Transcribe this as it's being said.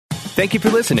Thank you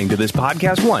for listening to this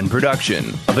Podcast One production.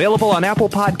 Available on Apple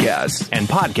Podcasts and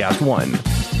Podcast One.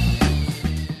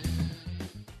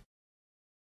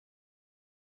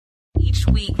 Each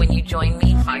week when you join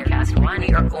me, Podcast One,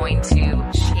 we are going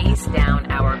to chase down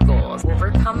our goals,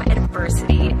 overcome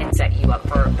adversity, and set you up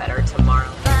for a better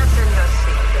tomorrow.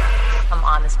 Come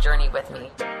on this journey with me.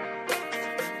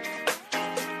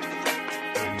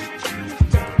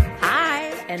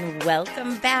 And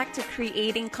welcome back to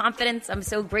Creating Confidence. I'm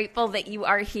so grateful that you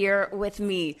are here with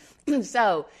me.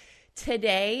 So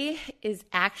today is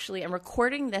actually, I'm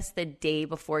recording this the day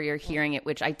before you're hearing it,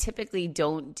 which I typically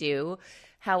don't do.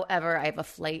 However, I have a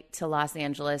flight to Los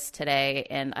Angeles today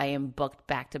and I am booked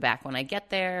back to back when I get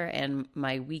there. And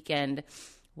my weekend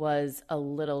was a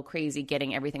little crazy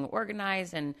getting everything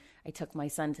organized. And I took my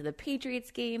son to the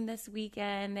Patriots game this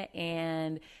weekend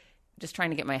and just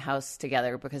trying to get my house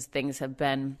together because things have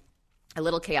been a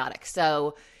little chaotic.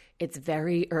 So it's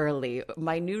very early.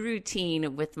 My new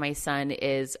routine with my son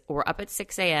is we're up at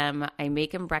 6 a.m. I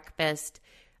make him breakfast.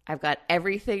 I've got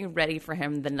everything ready for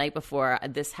him the night before.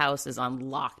 This house is on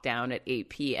lockdown at 8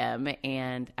 p.m.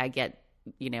 and I get,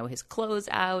 his clothes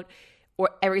out,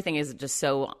 or everything is just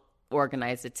so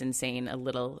organized. It's insane, a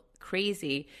little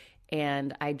crazy.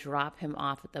 And I drop him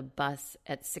off at the bus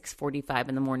at 6:45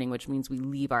 in the morning, which means we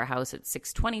leave our house at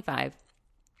 6:25.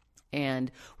 And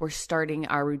we're starting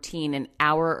our routine an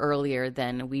hour earlier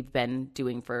than we've been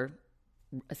doing for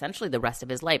essentially the rest of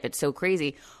his life. It's so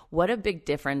crazy. What a big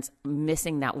difference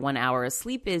missing that 1 hour of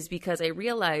sleep is, because I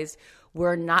realized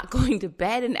we're not going to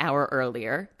bed an hour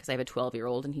earlier because I have a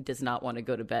 12-year-old and he does not want to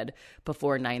go to bed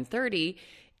before 9:30.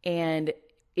 And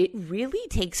it really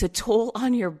takes a toll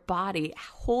on your body.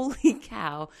 Holy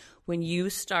cow, when you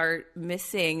start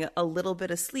missing a little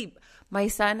bit of sleep. My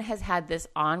son has had this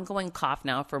ongoing cough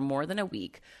now for more than a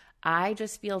week. I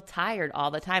just feel tired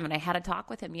all the time. And I had a talk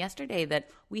with him yesterday that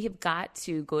we have got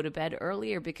to go to bed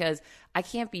earlier because I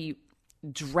can't be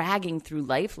dragging through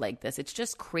life like this. It's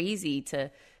just crazy to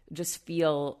just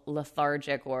feel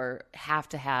lethargic or have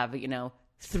to have,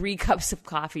 3 cups of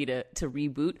coffee to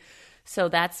reboot. So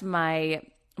that's my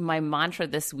mantra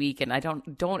this week, and I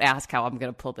don't ask how I'm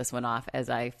going to pull this one off as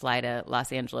I fly to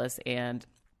Los Angeles and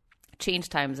change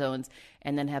time zones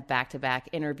and then have back-to-back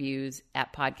interviews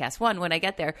at Podcast One when I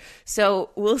get there. So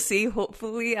we'll see.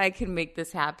 Hopefully I can make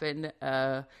this happen.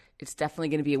 It's definitely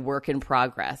going to be a work in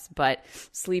progress, but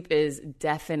sleep is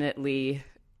definitely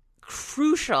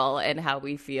crucial in how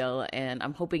we feel, and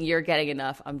I'm hoping you're getting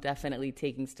enough. I'm definitely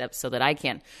taking steps so that I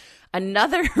can.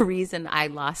 Another reason I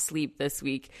lost sleep this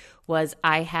week was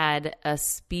I had a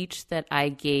speech that I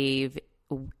gave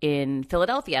in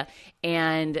Philadelphia,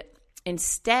 and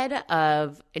instead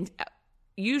of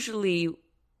usually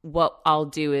what I'll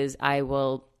do is I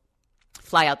will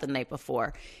fly out the night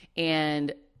before,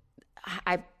 and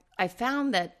I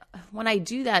found that when I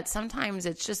do that, sometimes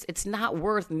it's not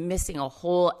worth missing a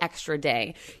whole extra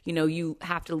day. You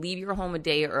have to leave your home a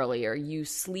day earlier. You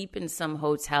sleep in some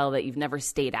hotel that you've never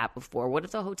stayed at before. What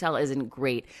if the hotel isn't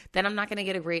great? Then I'm not going to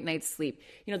get a great night's sleep.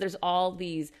 There's all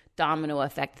these domino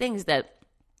effect things that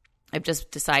I've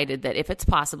just decided that if it's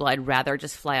possible, I'd rather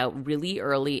just fly out really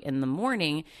early in the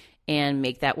morning and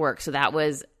make that work. So that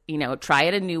was, try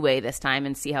it a new way this time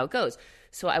and see how it goes.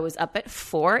 So I was up at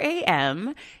 4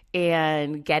 a.m.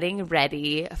 and getting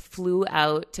ready, flew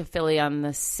out to Philly on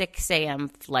the 6 a.m.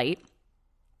 flight,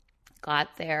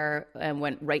 got there and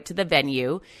went right to the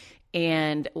venue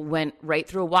and went right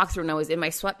through a walkthrough. And I was in my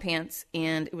sweatpants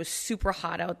and it was super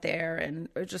hot out there and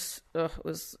it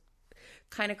was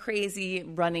kind of crazy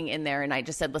running in there. And I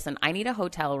just said, listen, I need a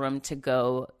hotel room to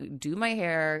go do my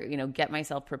hair, get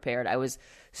myself prepared. I was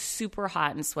super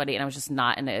hot and sweaty and I was just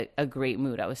not in a great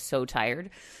mood. I was so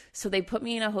tired. So they put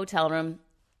me in a hotel room.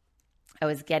 I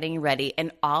was getting ready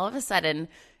and all of a sudden,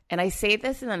 and I say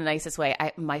this in the nicest way,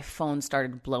 my phone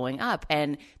started blowing up.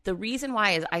 And the reason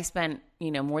why is I spent,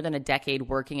 more than a decade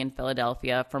working in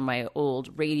Philadelphia from my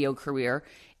old radio career.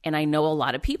 And I know a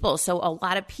lot of people. So a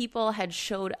lot of people had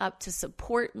showed up to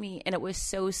support me and it was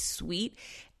so sweet.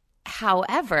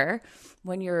 However,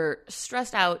 when you're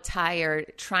stressed out,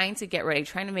 tired, trying to get ready,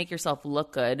 trying to make yourself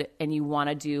look good, and you want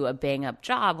to do a bang up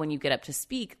job when you get up to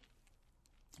speak,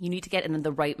 you need to get in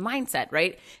the right mindset,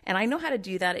 right? And I know how to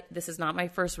do that. This is not my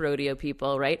first rodeo,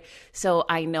 people, right? So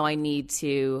I know I need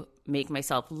to make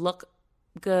myself look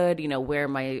good, wear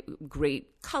my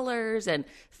great colors and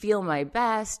feel my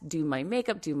best, do my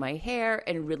makeup, do my hair,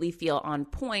 and really feel on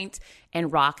point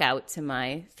and rock out to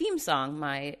my theme song,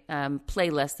 my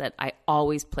playlist that I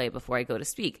always play before I go to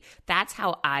speak. That's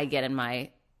how I get in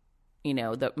my,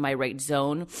 my right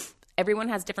zone. Everyone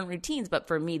has different routines, but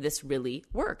for me, this really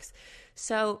works.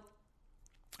 So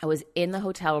I was in the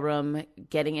hotel room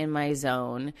getting in my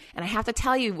zone. And I have to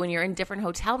tell you, when you're in different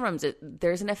hotel rooms,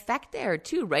 there's an effect there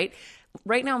too, right?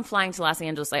 Right now I'm flying to Los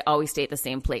Angeles. I always stay at the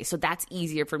same place. So that's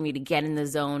easier for me to get in the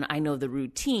zone. I know the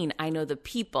routine. I know the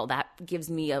people. That gives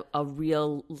me a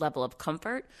real level of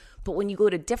comfort. But when you go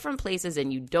to different places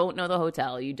and you don't know the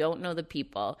hotel, you don't know the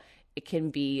people, it can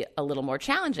be a little more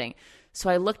challenging. So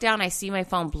I look down, I see my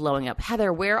phone blowing up.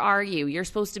 Heather, where are you? You're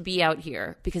supposed to be out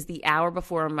here. Because the hour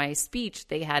before my speech,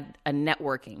 they had a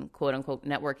networking, quote unquote,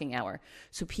 networking hour.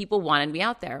 So people wanted me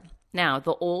out there. Now,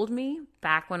 the old me,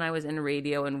 back when I was in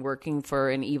radio and working for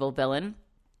an evil villain,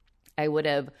 I would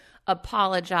have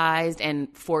apologized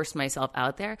and forced myself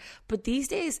out there. But these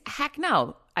days, heck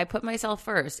no. I put myself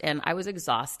first, and I was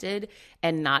exhausted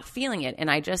and not feeling it. And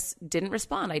I just didn't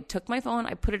respond. I took my phone,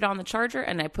 I put it on the charger,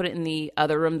 and I put it in the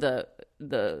other room, the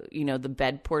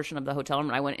bed portion of the hotel room.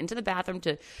 And I went into the bathroom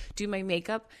to do my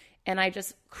makeup, and I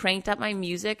just cranked up my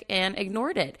music and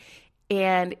ignored it.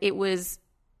 And it was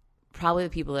probably the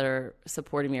people that are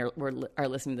supporting me are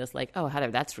listening to this like, oh, Heather,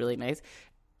 that's really nice.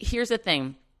 Here's the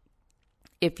thing.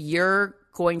 If you're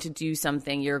going to do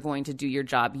something, you're going to do your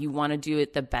job, you want to do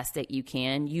it the best that you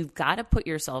can, you've got to put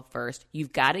yourself first.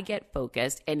 You've got to get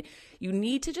focused, and you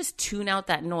need to just tune out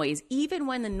that noise, even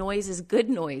when the noise is good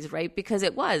noise, right? Because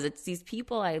it's these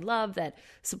people I love that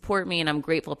support me, and I'm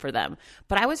grateful for them.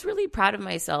 But I was really proud of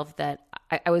myself that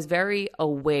I was very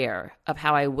aware of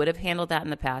how I would have handled that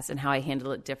in the past and how I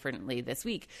handled it differently this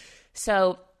week.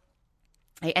 So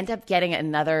I end up getting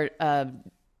another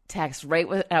text right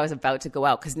when I was about to go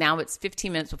out, because now it's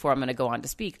 15 minutes before I'm going to go on to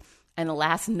speak. And the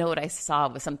last note I saw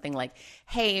was something like,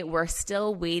 hey, we're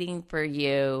still waiting for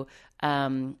you,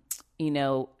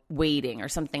 waiting, or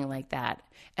something like that.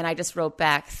 And I just wrote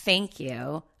back, thank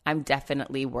you. I'm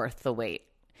definitely worth the wait.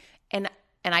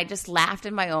 And I just laughed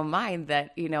in my own mind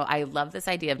that, I love this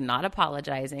idea of not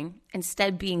apologizing,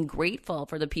 instead being grateful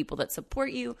for the people that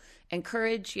support you,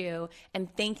 encourage you,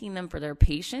 and thanking them for their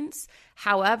patience.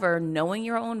 However, knowing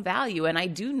your own value, and I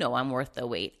do know I'm worth the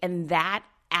wait. And that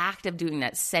act of doing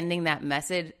that, sending that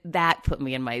message, that put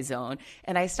me in my zone.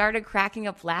 And I started cracking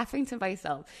up laughing to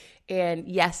myself. And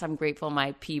yes, I'm grateful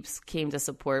my peeps came to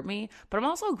support me, but I'm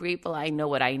also grateful I know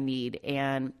what I need.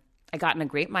 And I got in a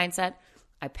great mindset.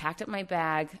 I packed up my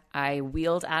bag, I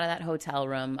wheeled out of that hotel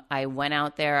room, I went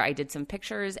out there, I did some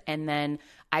pictures, and then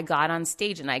I got on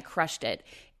stage and I crushed it.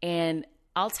 And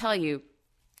I'll tell you,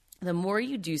 the more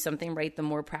you do something right, the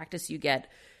more practice you get,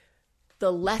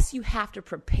 the less you have to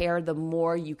prepare, the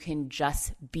more you can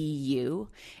just be you.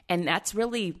 And that's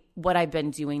really what I've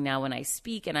been doing now when I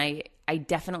speak, and I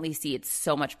definitely see it's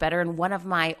so much better. And one of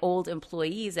my old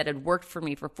employees that had worked for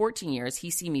me for 14 years, he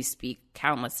seen me speak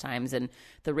countless times in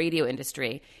the radio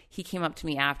industry. He came up to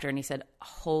me after and he said,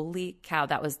 holy cow,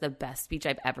 that was the best speech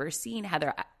I've ever seen.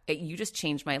 Heather, you just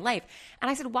changed my life.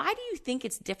 And I said, why do you think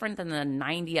it's different than the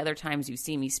 90 other times you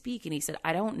see me speak? And he said,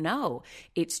 I don't know.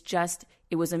 It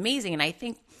was amazing. And I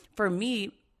think for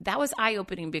me, that was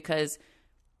eye-opening because,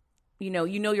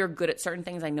 you're good at certain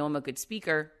things. I know I'm a good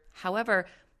speaker. However,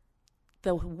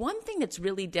 the one thing that's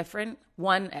really different,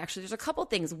 there's a couple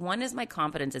things. One is my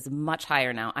confidence is much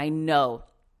higher now. I know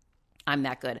I'm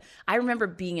that good. I remember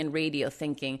being in radio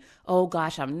thinking, oh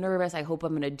gosh, I'm nervous. I hope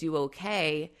I'm going to do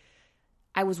okay.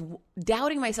 I was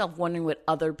doubting myself, wondering what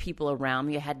other people around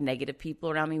me, I had negative people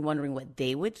around me, wondering what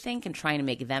they would think and trying to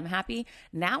make them happy.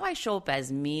 Now I show up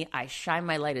as me. I shine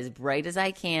my light as bright as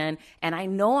I can. And I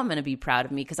know I'm going to be proud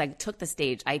of me because I took the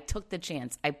stage. I took the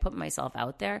chance. I put myself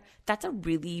out there. That's a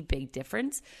really big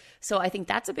difference. So I think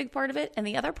that's a big part of it. And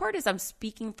the other part is I'm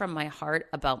speaking from my heart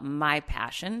about my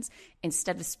passions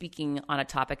instead of speaking on a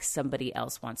topic somebody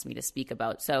else wants me to speak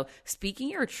about. So speaking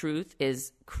your truth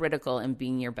is critical in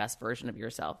being your best version of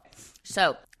yourself.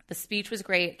 So the speech was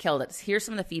great, killed it. Here's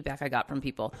some of the feedback I got from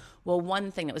people. Well,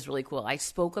 one thing that was really cool, I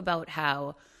spoke about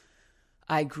how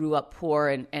I grew up poor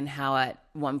and how at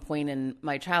one point in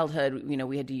my childhood,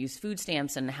 we had to use food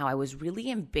stamps and how I was really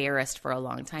embarrassed for a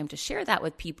long time to share that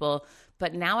with people.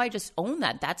 But now I just own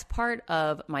that. That's part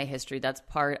of my history. That's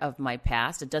part of my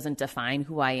past. It doesn't define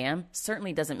who I am.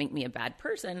 Certainly doesn't make me a bad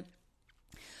person.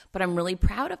 But I'm really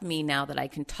proud of me now that I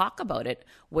can talk about it,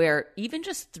 where even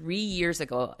just 3 years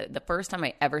ago, the first time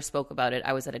I ever spoke about it,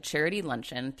 I was at a charity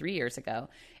luncheon 3 years ago,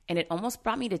 and it almost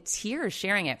brought me to tears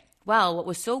sharing it. Well, what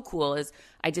was so cool is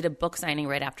I did a book signing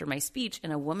right after my speech,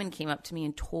 and a woman came up to me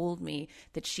and told me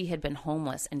that she had been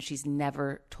homeless and she's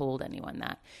never told anyone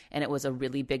that. And it was a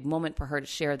really big moment for her to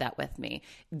share that with me.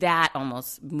 That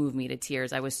almost moved me to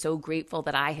tears. I was so grateful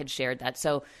that I had shared that.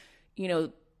 So,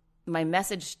 my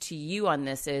message to you on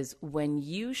this is when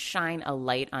you shine a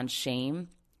light on shame,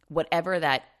 whatever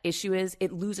that issue is,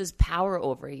 it loses power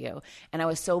over you. And I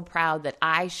was so proud that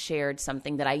I shared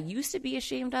something that I used to be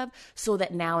ashamed of, so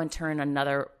that now in turn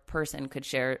another person could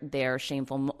share their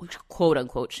shameful, quote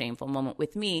unquote, shameful moment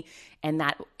with me. And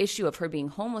that issue of her being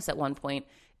homeless at one point,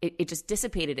 it just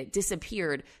dissipated. It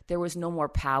disappeared. There was no more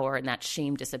power, and that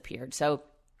shame disappeared. So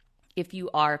if you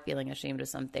are feeling ashamed of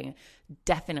something,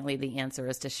 definitely the answer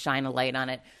is to shine a light on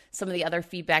it. Some of the other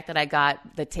feedback that I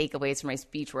got, the takeaways from my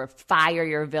speech were: fire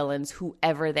your villains,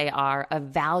 whoever they are.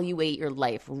 Evaluate your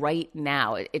life right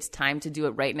now. It's time to do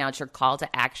it right now. It's your call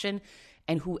to action.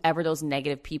 And whoever those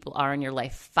negative people are in your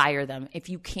life, fire them. If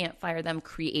you can't fire them,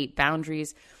 create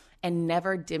boundaries, and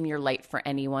never dim your light for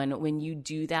anyone. When you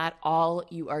do that, all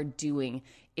you are doing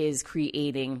is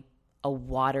creating a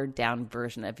watered down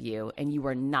version of you, and you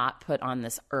are not put on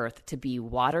this earth to be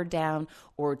watered down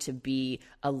or to be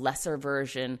a lesser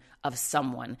version of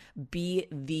someone. Be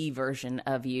the version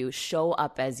of you. Show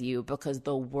up as you, because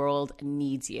the world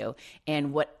needs you.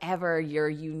 And whatever your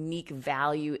unique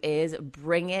value is,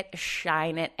 bring it,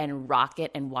 shine it, and rock it,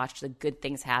 and watch the good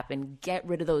things happen. Get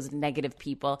rid of those negative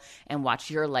people and watch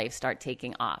your life start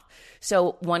taking off.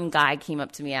 So one guy came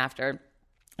up to me after,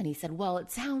 and he said, well,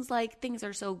 it sounds like things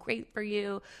are so great for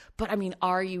you, but I mean,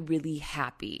 are you really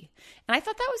happy? And I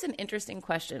thought that was an interesting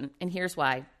question. And here's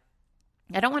why.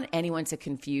 I don't want anyone to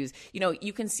confuse.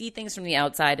 You can see things from the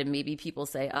outside, and maybe people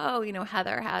say, oh,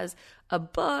 Heather has a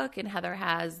book, and Heather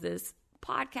has this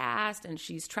podcast, and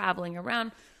she's traveling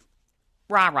around,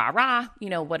 rah, rah, rah,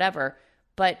 whatever.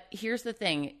 But here's the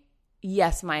thing.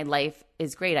 Yes, my life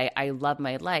is great. I love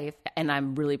my life, and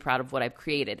I'm really proud of what I've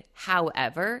created.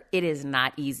 However, it is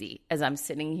not easy. As I'm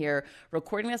sitting here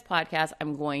recording this podcast,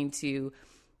 I'm going to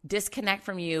disconnect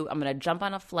from you. I'm going to jump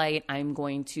on a flight. I'm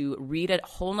going to read a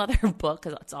whole nother book,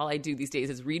 because that's all I do these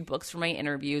days is read books for my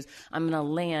interviews. I'm going to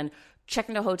land, check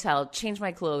into a hotel, change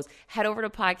my clothes, head over to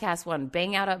Podcast One,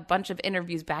 bang out a bunch of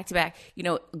interviews back to back,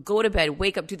 go to bed,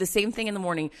 wake up, do the same thing in the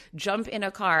morning, jump in a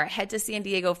car, head to San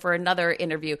Diego for another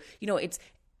interview. It's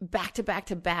back to back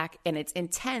to back, and it's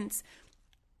intense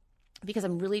because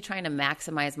I'm really trying to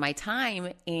maximize my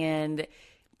time, and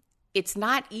it's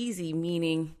not easy,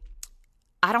 meaning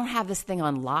I don't have this thing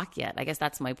on lock yet. I guess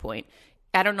that's my point.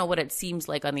 I don't know what it seems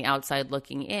like on the outside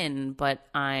looking in, but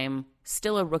I'm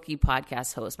still a rookie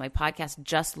podcast host. My podcast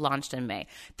just launched in May.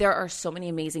 There are so many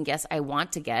amazing guests I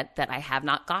want to get that I have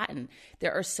not gotten.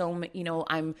 There are so many,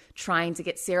 I'm trying to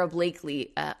get Sarah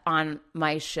Blakely on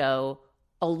my show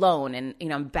alone, and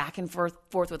I'm back and forth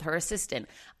with her assistant.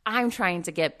 I'm trying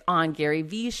to get on Gary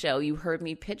Vee's show. You heard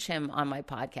me pitch him on my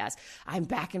podcast. I'm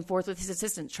back and forth with his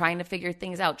assistant, trying to figure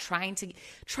things out. Trying to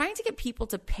get people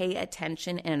to pay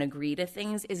attention and agree to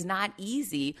things is not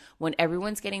easy when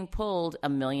everyone's getting pulled a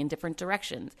million different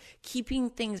directions. Keeping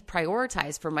things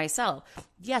prioritized for myself.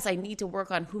 Yes, I need to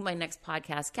work on who my next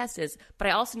podcast guest is, but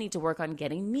I also need to work on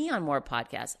getting me on more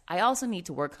podcasts. I also need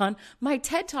to work on my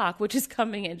TED Talk, which is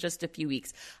coming in just a few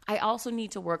weeks. I also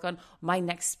need to work on my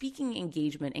next speaking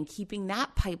engagement and keeping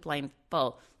that pipeline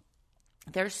full.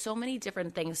 There's so many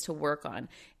different things to work on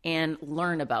and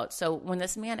learn about. So when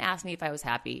this man asked me if I was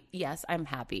happy, yes, I'm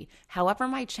happy. However,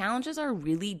 my challenges are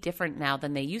really different now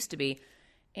than they used to be.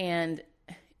 And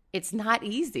it's not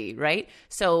easy, right?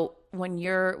 So when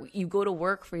you go to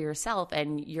work for yourself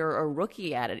and you're a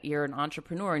rookie at it, you're an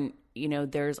entrepreneur, and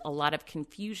there's a lot of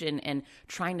confusion and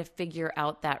trying to figure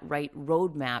out that right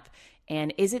roadmap.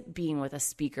 And is it being with a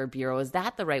speaker bureau? Is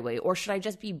that the right way? Or should I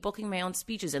just be booking my own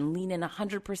speeches and lean in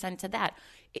 100% to that?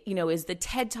 Is the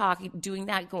TED Talk, doing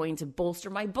that, going to bolster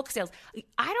my book sales?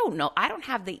 I don't know. I don't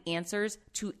have the answers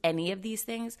to any of these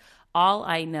things. All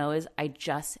I know is I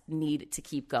just need to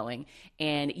keep going,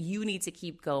 and you need to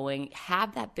keep going.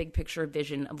 Have that big picture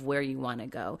vision of where you want to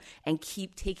go, and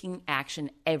keep taking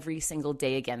action every single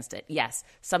day against it. Yes,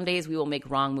 some days we will make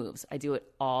wrong moves. I do it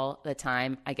all the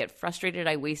time. I get frustrated.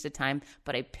 I wasted time,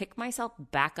 but I pick myself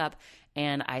back up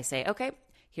and I say, okay,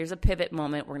 here's a pivot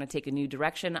moment. We're going to take a new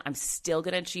direction. I'm still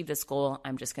going to achieve this goal.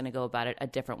 I'm just going to go about it a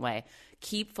different way.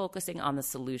 Keep focusing on the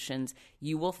solutions.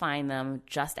 You will find them,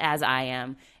 just as I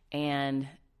am. And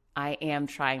I am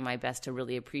trying my best to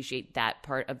really appreciate that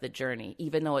part of the journey,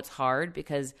 even though it's hard,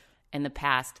 because in the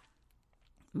past,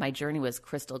 my journey was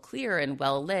crystal clear and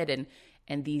well lit.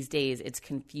 And these days it's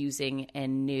confusing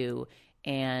and new,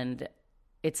 and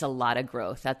it's a lot of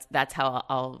growth. That's how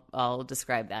I'll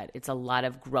describe that. It's a lot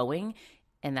of growing.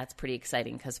 And that's pretty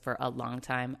exciting, because for a long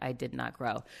time I did not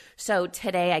grow. So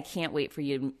today I can't wait for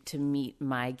you to meet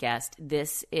my guest.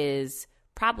 This is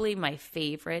probably my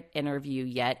favorite interview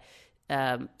yet.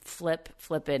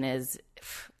 Flippin is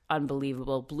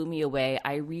unbelievable, blew me away.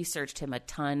 I researched him a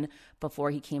ton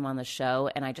before he came on the show,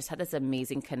 and I just had this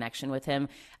amazing connection with him.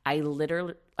 I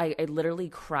literally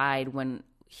cried when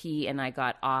he and I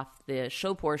got off the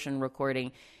show portion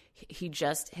recording.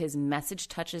 His message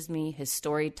touches me, his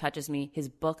story touches me, his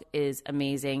book is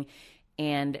amazing.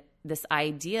 And this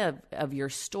idea of your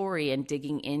story and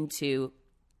digging into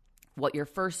what your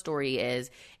first story is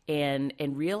and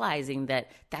realizing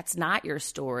that that's not your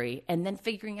story, and then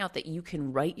figuring out that you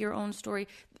can write your own story,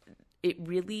 it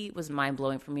really was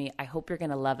mind-blowing for me. I hope you're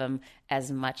going to love him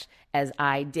as much as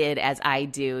I did, as I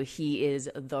do. He is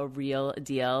the real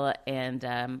deal,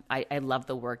 and I love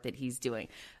the work that he's doing.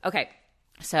 Okay,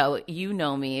 so you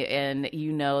know me, and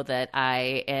you know that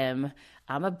I'm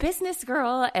a business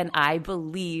girl, and I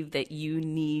believe that you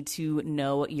need to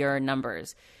know your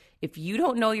numbers. If you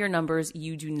don't know your numbers,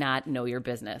 you do not know your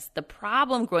business. The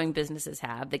problem growing businesses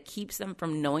have that keeps them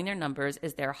from knowing their numbers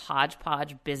is their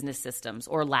hodgepodge business systems,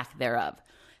 or lack thereof.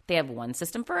 They have one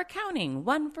system for accounting,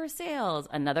 one for sales,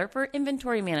 another for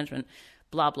inventory management,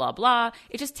 blah, blah, blah.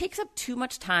 It just takes up too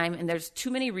much time, and there's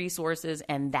too many resources,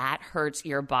 and that hurts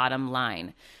your bottom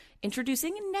line.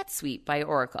 Introducing NetSuite by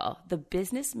Oracle, the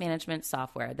business management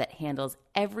software that handles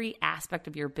every aspect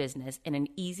of your business in an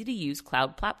easy-to-use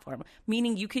cloud platform,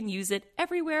 meaning you can use it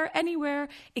everywhere, anywhere.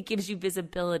 It gives you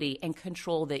visibility and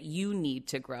control that you need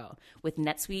to grow. With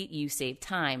NetSuite, you save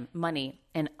time, money,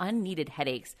 and unneeded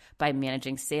headaches by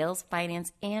managing sales,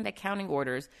 finance, and accounting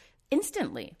orders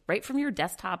instantly, right from your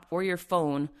desktop or your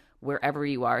phone, wherever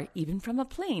you are, even from a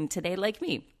plane today like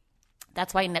me.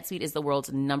 That's why NetSuite is the world's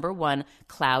 #1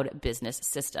 cloud business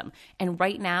system. And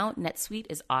right now, NetSuite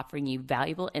is offering you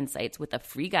valuable insights with a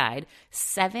free guide,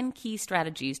 7 key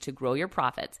strategies to grow your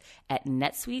profits at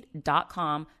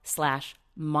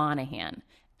netsuite.com/Monahan.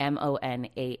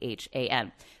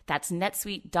 Monahan. That's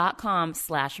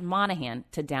netsuite.com/Monahan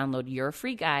to download your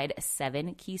free guide,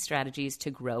 7 key strategies to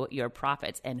grow your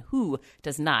profits. And who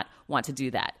does not want to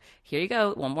do that? Here you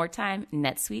go. One more time,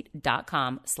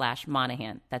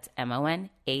 netsuite.com/Monahan. That's Monahan.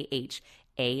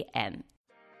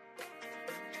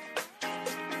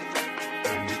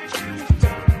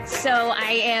 So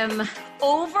I am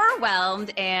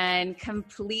overwhelmed and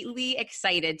completely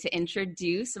excited to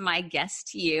introduce my guest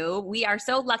to you. We are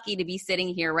so lucky to be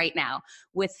sitting here right now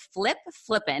with Flip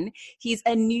Flippin. He's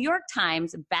a New York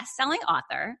Times bestselling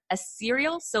author, a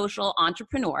serial social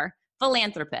entrepreneur,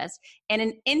 philanthropist, and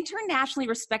an internationally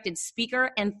respected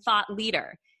speaker and thought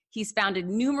leader. He's founded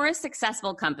numerous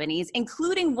successful companies,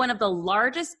 including one of the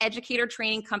largest educator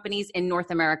training companies in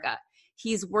North America.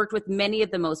 He's worked with many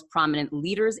of the most prominent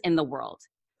leaders in the world.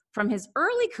 From his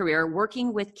early career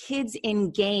working with kids in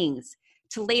gangs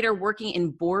to later working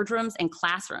in boardrooms and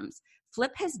classrooms,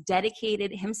 Flip has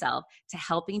dedicated himself to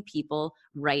helping people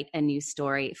write a new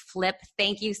story. Flip,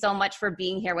 thank you so much for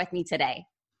being here with me today.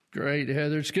 Great,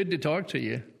 Heather. It's good to talk to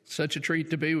you. Such a treat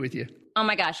to be with you. Oh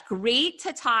my gosh, great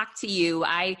to talk to you.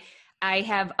 I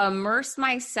have immersed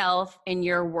myself in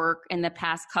your work in the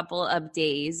past couple of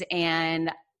days,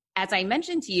 and as I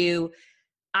mentioned to you,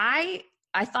 I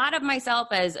thought of myself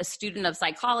as a student of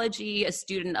psychology, a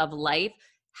student of life.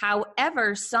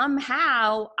 However,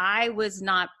 somehow I was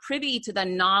not privy to the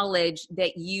knowledge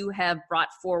that you have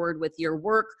brought forward with your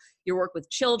work with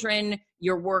children,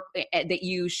 your work that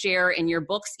you share in your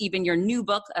books, even your new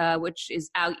book, which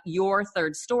is out, Your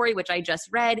Third Story, which I just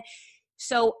read.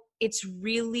 So it's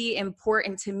really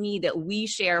important to me that we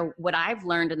share what I've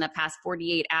learned in the past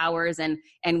 48 hours and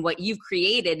what you've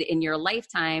created in your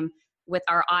lifetime with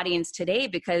our audience today,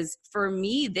 because for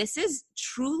me, this is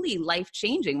truly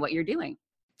life-changing what you're doing.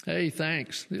 Hey,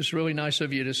 thanks. It's really nice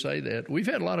of you to say that. We've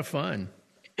had a lot of fun.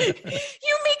 You make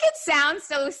it sound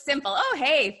so simple. Oh,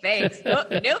 hey, thanks. No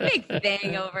big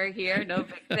thing over here. No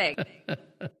big thing.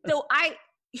 So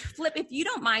Flip, if you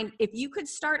don't mind, if you could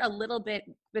start a little bit,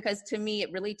 because to me, it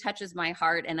really touches my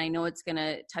heart, and I know it's going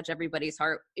to touch everybody's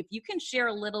heart. If you can share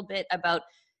a little bit about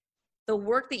the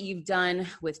work that you've done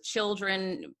with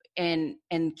children and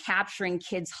capturing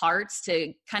kids' hearts,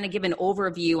 to kind of give an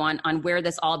overview on where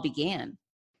this all began.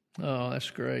 Oh, that's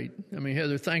great. I mean,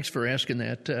 Heather, thanks for asking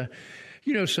that.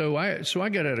 So I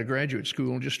got out of graduate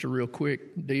school, just a real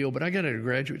quick deal, but I got out of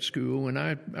graduate school and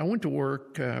I went to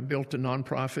work, built a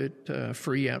nonprofit,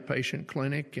 free outpatient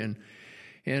clinic, and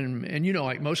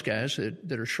like most guys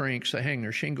that are shrinks, they hang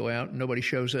their shingle out and nobody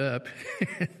shows up.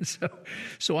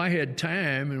 so I had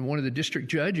time, and one of the district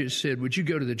judges said, would you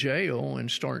go to the jail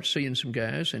and start seeing some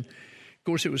guys? And of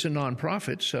course it was a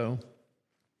nonprofit, so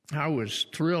I was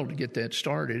thrilled to get that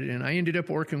started. And I ended up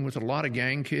working with a lot of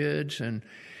gang kids and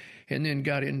and then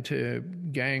got into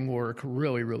gang work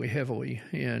really, really heavily.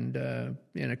 And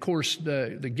of course,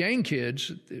 the gang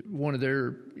kids,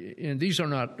 and these are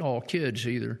not all kids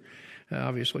either,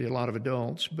 obviously a lot of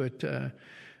adults, but a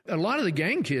lot of the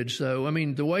gang kids, though, I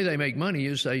mean, the way they make money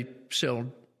is they sell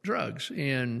drugs.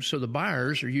 And so the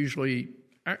buyers are usually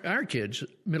our kids,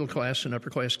 middle class and upper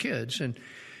class kids.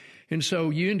 And so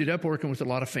you ended up working with a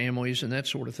lot of families and that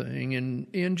sort of thing.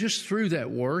 And just through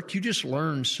that work, you just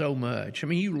learn so much. I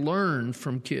mean, you learn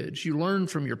from kids. You learn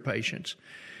from your patients.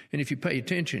 And if you pay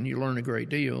attention, you learn a great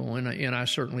deal. And I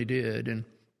certainly did. And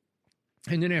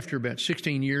then after about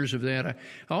 16 years of that, I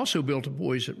also built a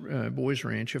boys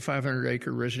ranch, a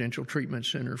 500-acre residential treatment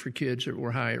center for kids that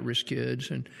were high-at-risk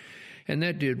kids. And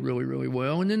that did really, really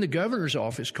well. And then the governor's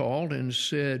office called and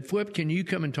said, Flip, can you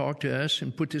come and talk to us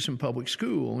and put this in public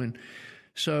school? And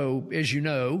so, as you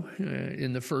know,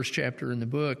 in the first chapter in the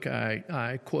book,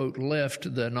 I quote, left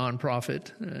the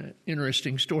nonprofit.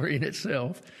 Interesting story in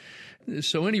itself.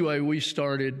 So anyway, we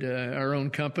started our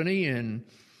own company, and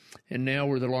now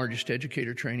we're the largest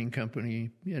educator training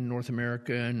company in North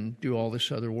America and do all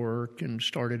this other work and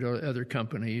started other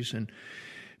companies.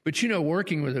 But,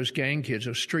 working with those gang kids,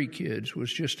 those street kids,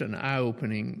 was just an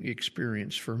eye-opening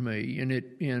experience for me.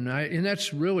 And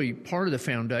that's really part of the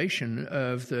foundation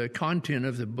of the content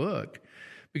of the book,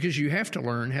 because you have to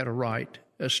learn how to write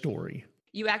a story.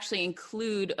 You actually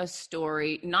include a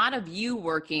story, not of you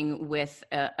working with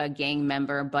a gang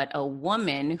member, but a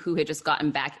woman who had just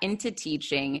gotten back into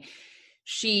teaching.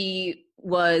 She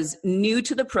was new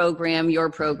to the program, your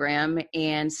program,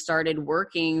 and started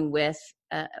working with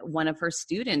one of her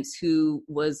students who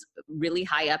was really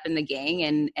high up in the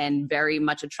gang and very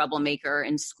much a troublemaker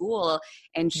in school.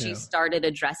 And she started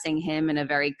addressing him in a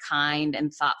very kind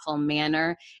and thoughtful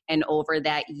manner. And over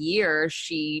that year,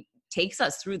 she takes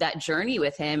us through that journey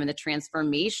with him and the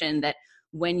transformation that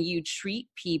when you treat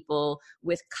people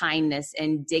with kindness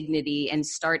and dignity and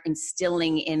start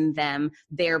instilling in them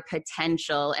their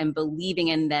potential and believing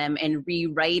in them and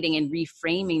rewriting and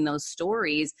reframing those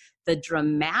stories, the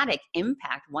dramatic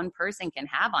impact one person can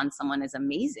have on someone is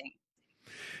amazing.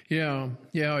 Yeah,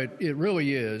 it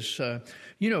really is. Heather,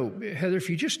 if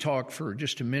you just talk for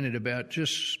just a minute about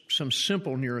just some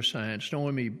simple neuroscience, don't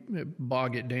let me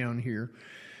bog it down here.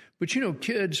 But,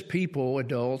 kids, people,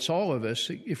 adults, all of us,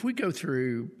 if we go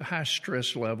through high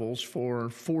stress levels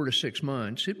for 4 to 6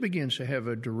 months, it begins to have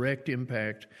a direct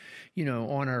impact,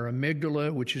 on our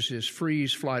amygdala, which is this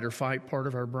freeze, flight, or fight part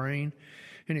of our brain.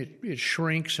 And it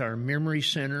shrinks our memory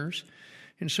centers.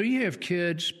 And so you have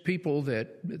kids, people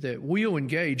that we'll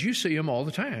engage. You see them all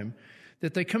the time,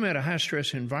 that they come out of high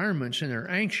stress environments and they're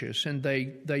anxious and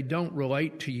they don't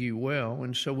relate to you well.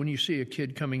 And so when you see a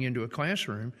kid coming into a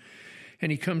classroom,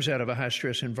 and he comes out of a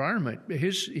high-stress environment,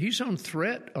 he's on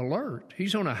threat alert.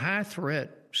 He's on a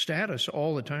high-threat status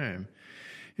all the time.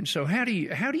 And so how do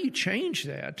you change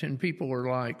that? And people are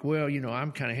like, well,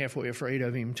 I'm kind of halfway afraid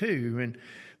of him too.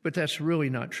 But that's really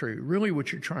not true. Really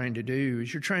what you're trying to do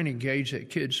is you're trying to engage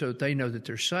that kid so that they know that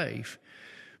they're safe.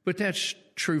 But that's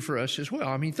true for us as well.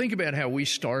 I mean, think about how we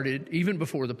started even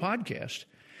before the podcast.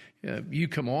 You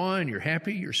come on, you're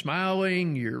happy, you're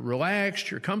smiling, you're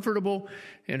relaxed, you're comfortable.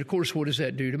 And of course, what does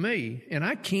that do to me? And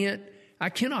I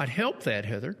cannot help that,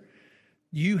 Heather.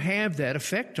 You have that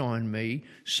effect on me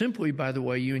simply by the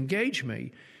way you engage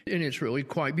me. And it's really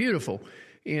quite beautiful.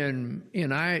 And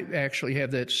I actually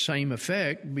have that same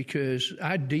effect because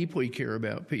I deeply care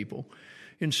about people.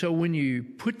 And so when you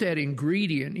put that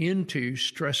ingredient into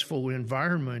stressful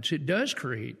environments, it does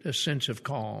create a sense of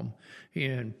calm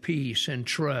and peace and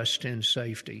trust and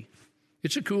safety.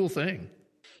 It's a cool thing.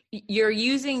 You're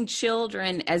using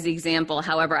children as the example.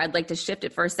 However, I'd like to shift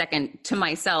it for a second to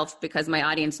myself because my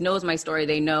audience knows my story.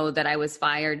 They know that I was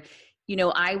fired.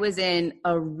 I was in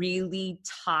a really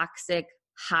toxic,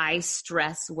 high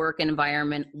stress work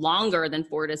environment longer than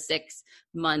 4 to 6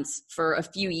 months for a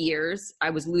few years.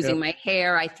 I was losing my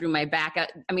hair. I threw my back out.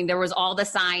 I mean, there was all the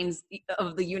signs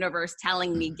of the universe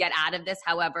telling me, get out of this.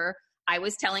 However, I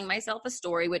was telling myself a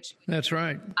story, which that's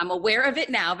right. I'm aware of it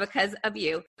now because of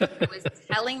you. I was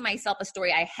telling myself a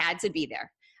story. I had to be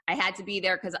there. I had to be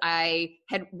there because I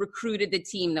had recruited the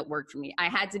team that worked for me. I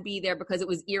had to be there because it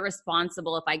was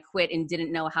irresponsible if I quit and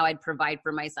didn't know how I'd provide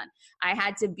for my son. I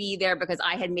had to be there because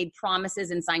I had made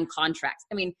promises and signed contracts.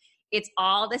 I mean, it's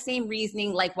all the same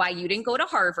reasoning like why you didn't go to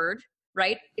Harvard,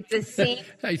 right? It's the same.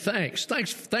 Hey,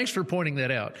 thanks for pointing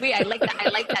that out. Wait, I like that. I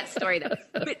like that story though.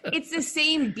 But it's the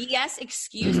same BS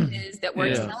excuses that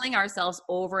we're telling ourselves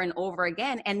over and over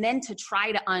again. And then to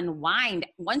try to unwind,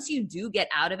 once you do get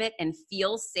out of it and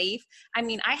feel safe. I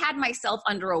mean, I had myself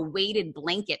under a weighted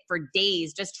blanket for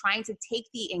days, just trying to take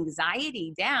the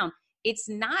anxiety down. It's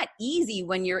not easy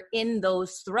when you're in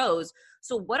those throes.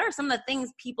 So what are some of the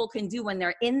things people can do when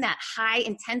they're in that high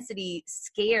intensity,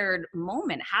 scared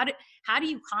moment? How do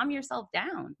you calm yourself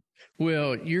down?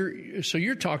 Well,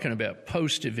 you're talking about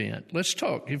post-event. Let's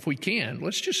talk, if we can,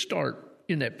 let's just start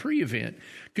in that pre-event,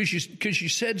 because you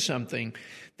said something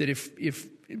that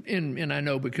and I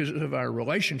know because of our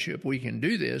relationship we can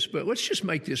do this, but let's just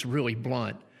make this really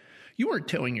blunt. You weren't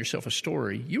telling yourself a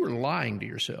story. You were lying to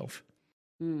yourself.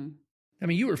 I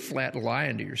mean, you were flat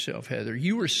lying to yourself, Heather.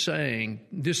 You were saying,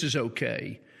 this is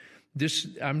okay.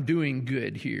 I'm doing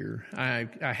good here. I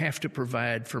have to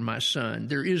provide for my son.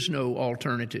 There is no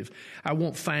alternative. I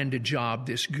won't find a job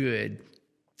this good.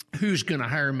 Who's going to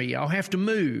hire me? I'll have to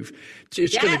move.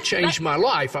 It's going to change my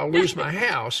life. I'll lose my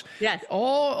house. Yes.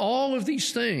 All of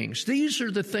these things. These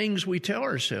are the things we tell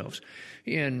ourselves.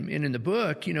 And in the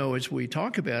book, as we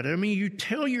talk about it, I mean, you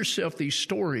tell yourself these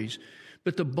stories,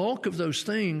 but the bulk of those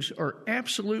things are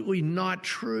absolutely not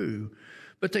true.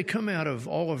 But they come out of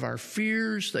all of our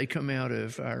fears. They come out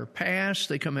of our past.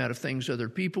 They come out of things other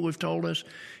people have told us.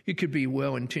 It could be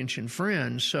well-intentioned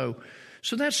friends. So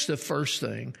that's the first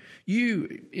thing.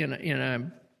 And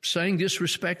I'm saying this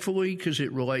respectfully because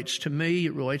it relates to me.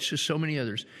 It relates to so many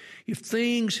others. If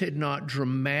things had not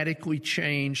dramatically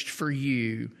changed for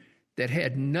you that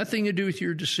had nothing to do with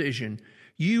your decision,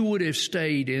 you would have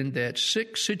stayed in that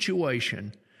sick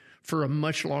situation for a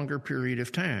much longer period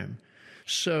of time.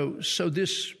 So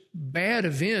this bad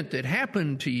event that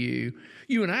happened to you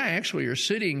and I actually are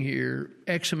sitting here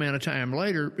X amount of time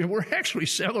later, and we're actually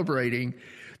celebrating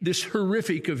this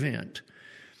horrific event.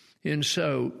 And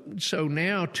so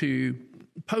now to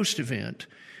post-event,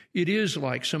 it is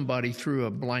like somebody threw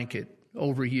a blanket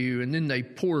over you, and then they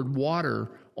poured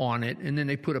water on it, and then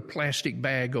they put a plastic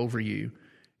bag over you.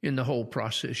 In the whole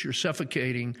process, you're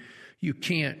suffocating. You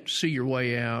can't see your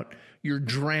way out. You're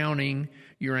drowning.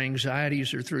 Your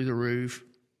anxieties are through the roof.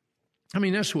 I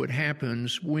mean, that's what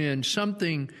happens when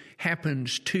something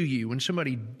happens to you, when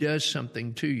somebody does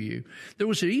something to you. There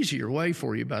was an easier way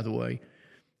for you, by the way.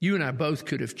 You and I both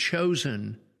could have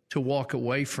chosen to walk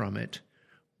away from it.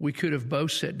 We could have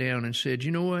both sat down and said,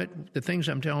 you know what? The things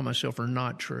I'm telling myself are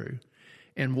not true,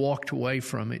 and walked away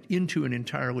from it into an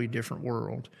entirely different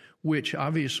world, which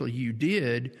obviously you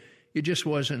did. It just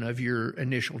wasn't of your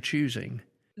initial choosing.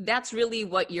 That's really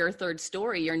what your third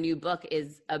story, your new book,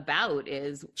 is about,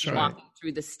 is walking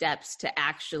through the steps to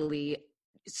actually,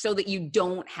 so that you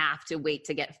don't have to wait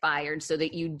to get fired, so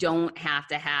that you don't have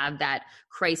to have that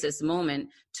crisis moment,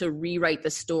 to rewrite the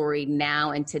story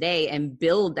now and today and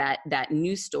build that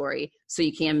new story so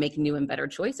you can make new and better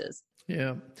choices.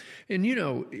 Yeah. And,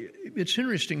 it's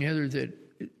interesting, Heather, that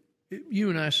you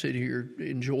and I sit here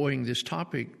enjoying this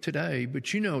topic today, but,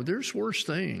 there's worse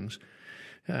things.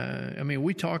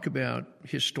 We talk about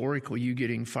historically you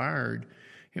getting fired,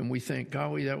 and we think,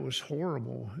 golly, that was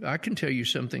horrible. I can tell you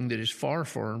something that is far,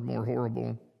 far more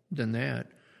horrible than that.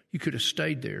 You could have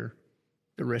stayed there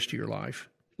the rest of your life.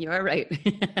 You're right.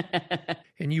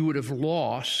 And you would have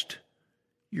lost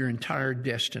your entire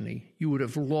destiny. You would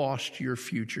have lost your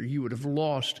future. You would have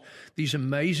lost these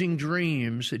amazing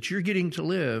dreams that you're getting to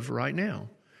live right now.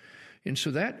 And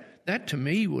so that to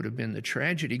me would have been the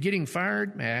tragedy. Getting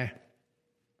fired,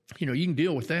 you can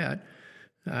deal with that.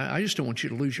 I just don't want you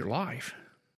to lose your life.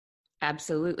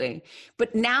 Absolutely.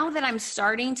 But now that I'm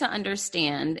starting to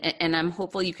understand, and I'm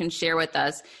hopeful you can share with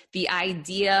us the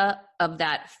idea of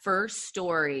that first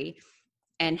story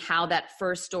and how that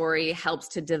first story helps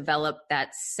to develop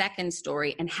that second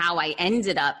story, and how I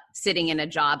ended up sitting in a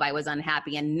job I was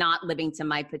unhappy and not living to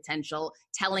my potential,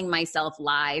 telling myself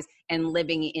lies and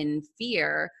living in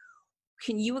fear.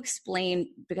 Can you explain,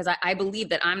 because I believe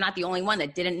that I'm not the only one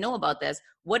that didn't know about this,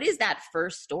 what is that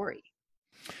first story?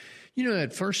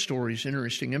 That first story is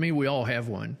interesting. We all have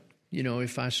one.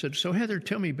 If I said, so Heather,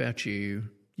 tell me about you.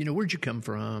 Where'd you come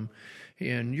from?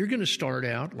 And you're going to start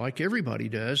out like everybody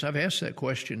does. I've asked that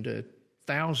question to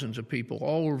thousands of people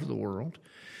all over the world.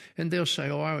 And they'll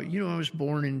say, I was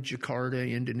born in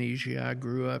Jakarta, Indonesia. I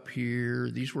grew up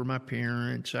here. These were my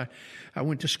parents. I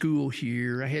went to school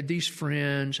here. I had these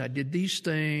friends. I did these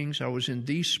things. I was in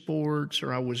these sports,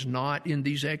 or I was not in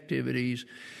these activities.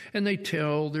 And they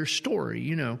tell their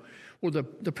story, Well,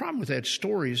 the problem with that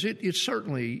story is it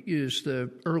certainly is the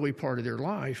early part of their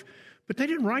life, but they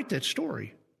didn't write that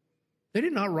story. They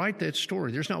did not write that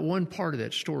story. There's not one part of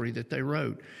that story that they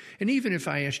wrote. And even if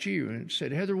I asked you and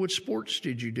said, Heather, what sports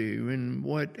did you do? And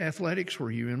what athletics were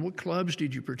you in? What clubs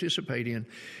did you participate in?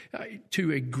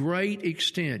 To a great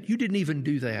extent, you didn't even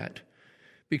do that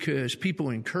because people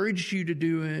encouraged you to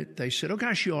do it. They said, oh,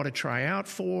 gosh, you ought to try out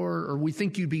for, or we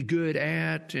think you'd be good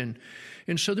at. And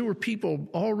so there were people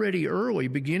already early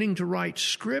beginning to write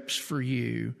scripts for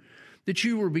you that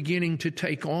you were beginning to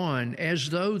take on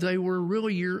as though they were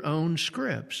really your own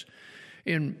scripts.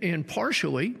 And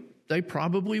partially, they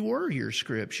probably were your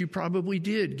scripts. You probably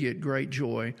did get great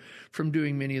joy from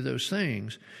doing many of those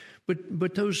things.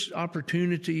 But those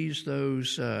opportunities,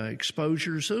 those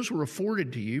exposures, those were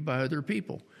afforded to you by other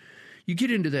people. You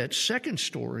get into that second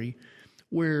story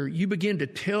where you begin to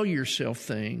tell yourself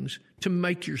things to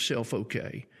make yourself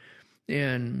okay.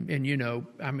 And you know,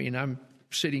 I mean, I'm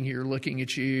sitting here looking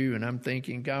at you and I'm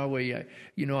thinking, golly,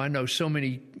 I know so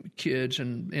many kids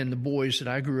and the boys that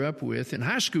I grew up with in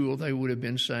high school, they would have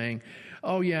been saying,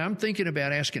 oh yeah, I'm thinking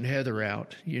about asking Heather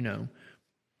out,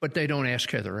 but they don't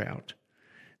ask Heather out.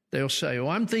 They'll say, oh,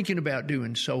 I'm thinking about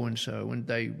doing so-and-so, and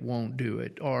they won't do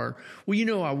it. Or,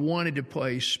 well, I wanted to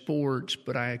play sports,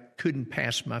 but I couldn't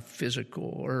pass my physical.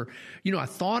 Or, I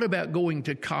thought about going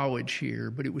to college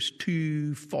here, but it was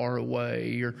too far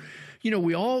away. Or,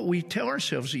 we tell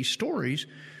ourselves these stories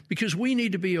because we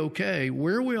need to be okay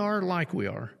where we are like we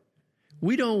are.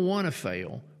 We don't want to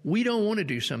fail. We don't want to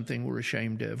do something we're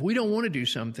ashamed of. We don't want to do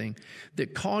something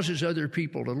that causes other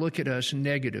people to look at us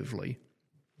negatively.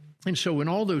 And so in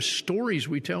all those stories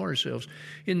we tell ourselves,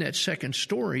 in that second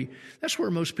story, that's where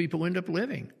most people end up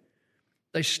living.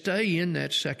 They stay in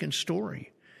that second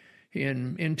story.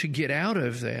 And to get out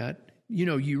of that,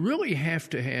 you really have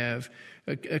to have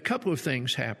a couple of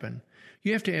things happen.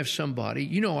 You have to have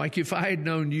somebody, like if I had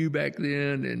known you back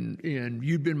then and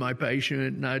you'd been my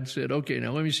patient and I'd said, okay,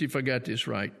 now let me see if I got this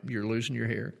right. You're losing your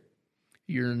hair.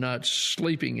 You're not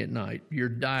sleeping at night. Your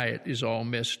diet is all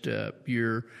messed up.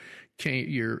 Your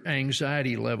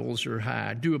anxiety levels are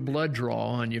high. Do a blood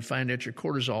draw and you find out your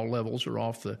cortisol levels are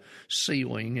off the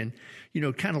ceiling and,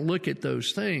 kind of look at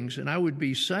those things. And I would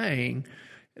be saying,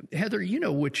 Heather,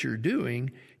 what you're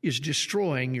doing is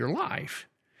destroying your life.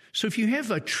 So if you have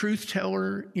a truth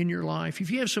teller in your life, if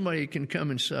you have somebody that can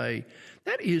come and say,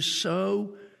 that is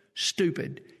so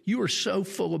stupid. You are so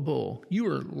full of bull. You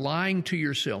are lying to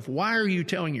yourself. Why are you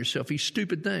telling yourself these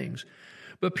stupid things?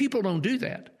 But people don't do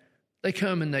that. They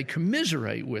come and they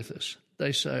commiserate with us.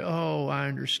 They say, oh, I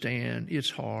understand. It's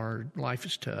hard. Life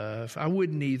is tough. I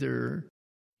wouldn't either.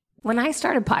 When I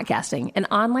started podcasting, an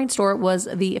online store was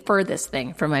the furthest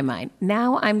thing from my mind.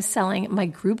 Now I'm selling my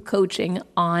group coaching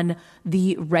on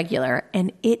the regular,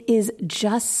 and it is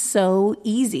just so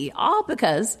easy, all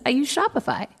because I use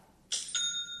Shopify.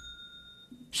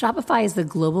 Shopify is the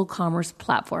global commerce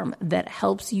platform that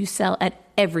helps you sell at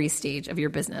every stage of your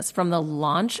business, from the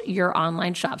launch your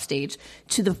online shop stage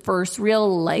to the first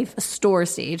real life store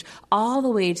stage, all the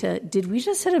way to, did we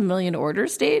just hit 1 million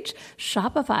orders stage?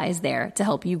 Shopify is there to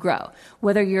help you grow.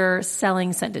 Whether you're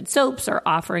selling scented soaps or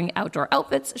offering outdoor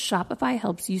outfits, Shopify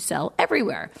helps you sell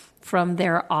everywhere. From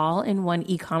their all-in-one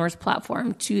e-commerce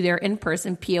platform to their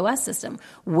in-person POS system,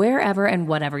 wherever and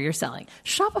whatever you're selling,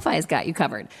 Shopify's got you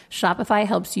covered. Shopify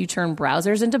helps you turn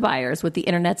browsers into buyers with the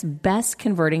internet's best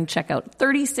converting checkout,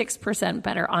 36%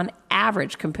 better on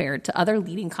average compared to other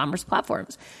leading commerce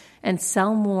platforms. And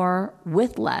sell more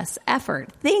with less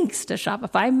effort thanks to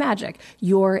Shopify Magic,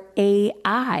 your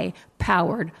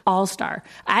AI-powered all-star.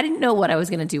 I didn't know what I was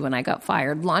going to do when I got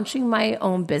fired. Launching my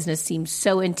own business seemed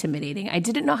so intimidating. I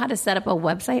didn't know how to set up a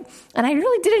website, and I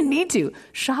really didn't need to.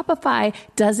 Shopify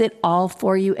does it all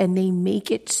for you, and they make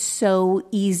it so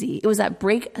easy. It was that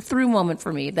breakthrough moment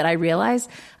for me that I realized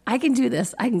I can do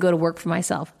this. I can go to work for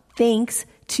myself thanks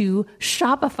to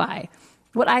Shopify.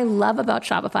 What I love about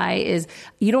Shopify is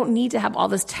you don't need to have all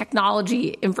this technology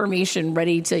information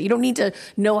you don't need to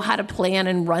know how to plan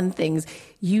and run things.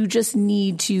 You just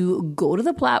need to go to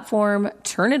the platform,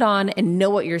 turn it on, and know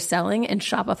what you're selling, and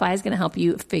Shopify is going to help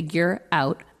you figure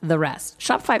out the rest.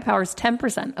 Shopify powers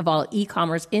 10% of all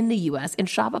e-commerce in the U.S., and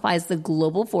Shopify is the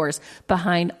global force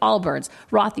behind Allbirds,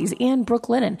 Rothy's, and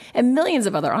Brooklinen, and millions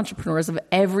of other entrepreneurs of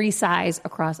every size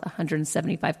across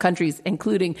 175 countries,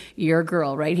 including your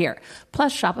girl right here.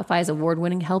 Plus, Shopify's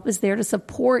award-winning help is there to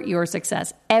support your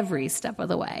success every step of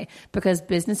the way, because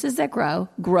businesses that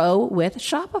grow with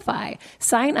Shopify.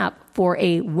 Sign up for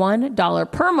a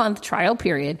 $1 per month trial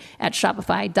period at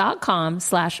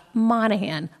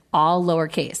shopify.com/Monahan, all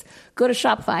lowercase. Go to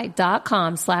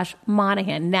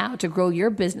shopify.com/Monahan now to grow your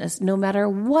business no matter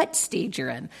what stage you're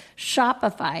in.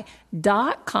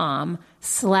 Shopify.com/Monahan.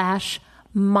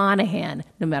 Monahan.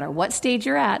 No matter what stage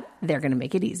you're at, they're going to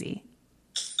make it easy.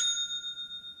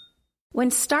 When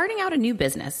starting out a new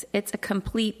business, it's a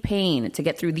complete pain to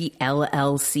get through the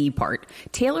LLC part.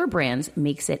 Tailor Brands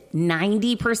makes it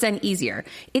 90% easier.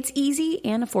 It's easy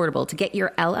and affordable to get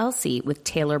your LLC with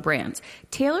Tailor Brands.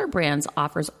 Tailor Brands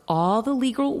offers all the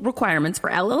legal requirements for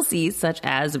LLCs, such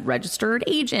as registered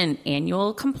agent,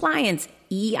 annual compliance,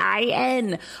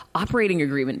 EIN, operating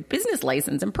agreement, business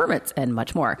license, and permits, and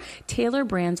much more. Tailor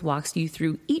Brands walks you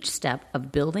through each step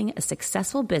of building a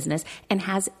successful business and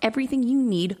has everything you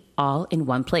need all in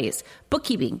one place.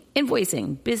 Bookkeeping,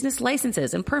 invoicing, business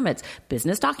licenses and permits,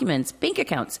 business documents, bank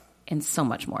accounts, and so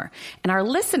much more. And our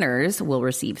listeners will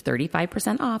receive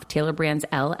 35% off Tailor Brands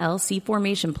LLC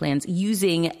formation plans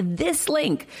using this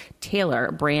link,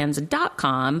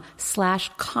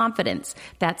 tailorbrands.com/confidence.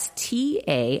 That's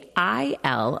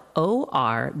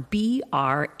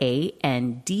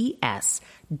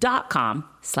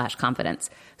TAILORBRANDS.com/confidence.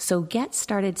 So get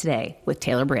started today with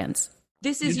Tailor Brands.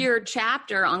 This is your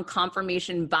chapter on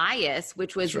confirmation bias,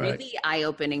 which was really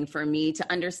eye-opening for me to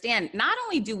understand. Not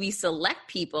only do we select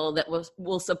people that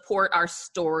will support our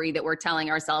story that we're telling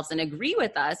ourselves and agree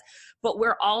with us, but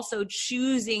we're also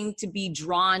choosing to be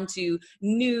drawn to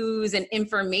news and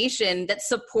information that's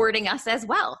supporting us as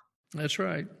well. That's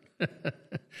right.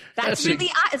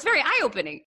 It's very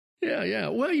eye-opening. Yeah.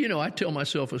 Well, I tell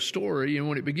myself a story, and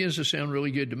when it begins to sound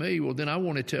really good to me, well, then I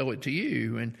want to tell it to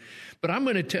you. But I'm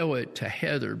going to tell it to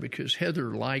Heather because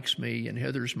Heather likes me, and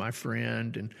Heather's my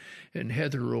friend, and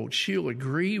Heather she'll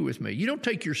agree with me. You don't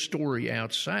take your story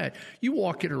outside. You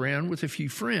walk it around with a few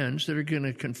friends that are going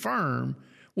to confirm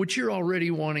what you're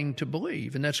already wanting to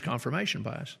believe, and that's confirmation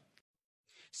bias.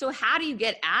 So how do you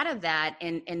get out of that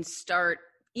and start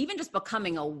even just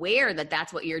becoming aware that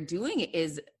that's what you're doing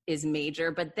is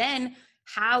major, but then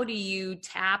how do you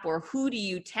tap, or who do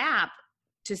you tap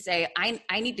to say,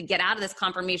 I need to get out of this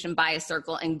confirmation bias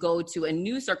circle and go to a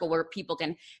new circle where people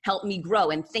can help me grow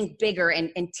and think bigger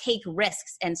and take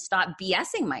risks and stop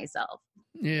BSing myself?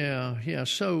 Yeah.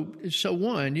 So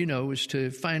one, is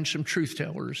to find some truth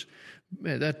tellers.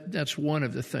 That's one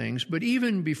of the things. But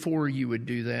even before you would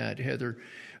do that, Heather,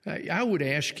 I would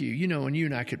ask you, and you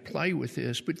and I could play with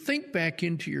this, but think back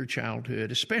into your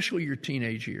childhood, especially your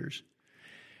teenage years.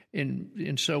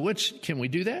 And so can we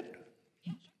do that?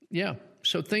 Yeah.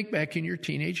 So think back in your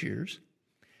teenage years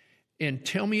and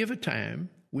tell me of a time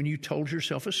when you told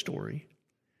yourself a story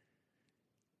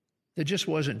that just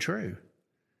wasn't true,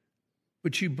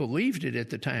 but you believed it at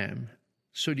the time.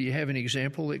 So do you have an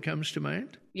example that comes to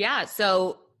mind? Yeah.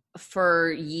 So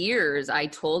for years, I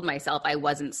told myself I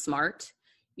wasn't smart,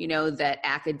 that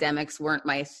academics weren't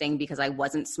my thing because I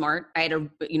wasn't smart. I had a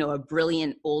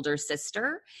brilliant older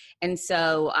sister. And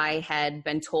so I had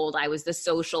been told I was the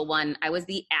social one. I was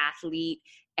the athlete.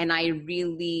 And I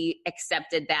really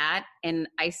accepted that. And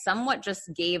I somewhat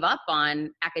just gave up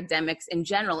on academics in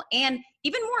general. And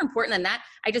even more important than that,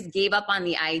 I just gave up on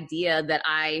the idea that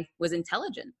I was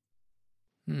intelligent.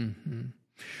 Mm-hmm.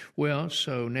 Well,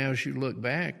 so now as you look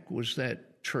back, was that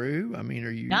true? I mean, are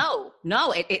you? No,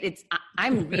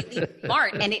 I'm really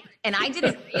smart. And I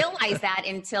didn't realize that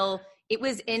until it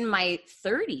was in my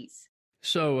 30s.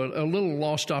 So a little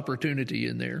lost opportunity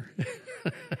in there.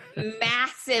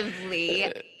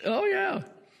 Massively. Oh, yeah.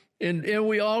 And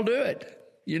we all do it.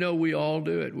 We all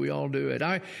do it. We all do it.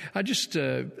 I just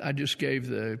gave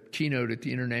the keynote at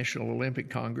the International Olympic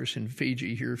Congress in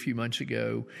Fiji here a few months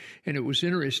ago. And it was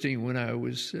interesting when I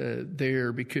was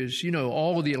there because,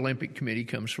 all of the Olympic Committee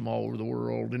comes from all over the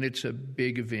world, and it's a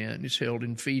big event. It's held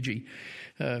in Fiji.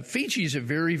 Fiji is a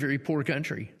very, very poor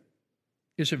country.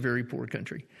 It's a very poor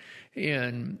country.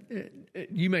 And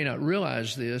you may not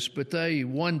realize this, but they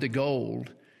won the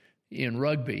gold in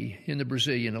rugby in the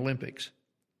Brazilian Olympics.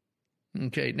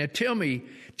 Okay, now tell me,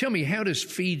 how does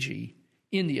Fiji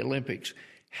in the Olympics,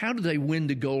 how do they win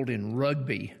the gold in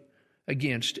rugby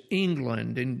against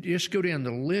England? And just go down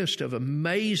the list of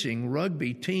amazing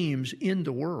rugby teams in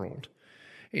the world.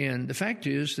 And the fact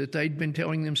is that they'd been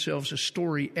telling themselves a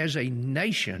story as a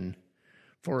nation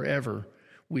forever.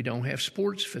 We don't have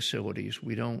sports facilities.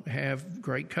 We don't have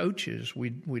great coaches.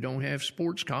 We don't have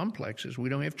sports complexes. We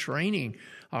don't have training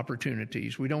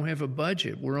opportunities. We don't have a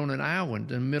budget. We're on an island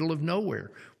in the middle of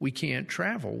nowhere. We can't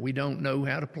travel. We don't know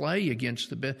how to play against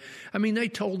the best. I mean, they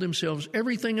told themselves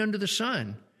everything under the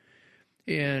sun,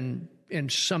 and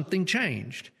something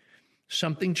changed.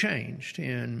 Something changed.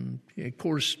 And, of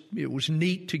course, it was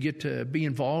neat to get to be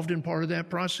involved in part of that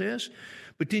process.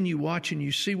 But then you watch and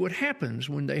you see what happens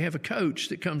when they have a coach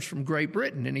that comes from Great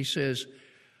Britain and he says,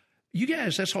 you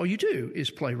guys, that's all you do is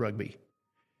play rugby.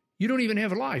 You don't even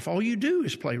have a life. All you do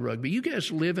is play rugby. You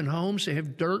guys live in homes that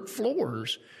have dirt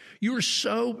floors. You are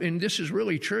so, and this is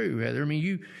really true, Heather. I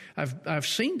mean, I've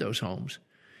seen those homes.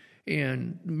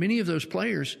 And many of those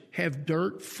players have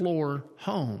dirt floor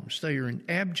homes. They are in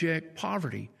abject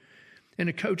poverty. And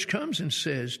a coach comes and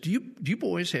says, do you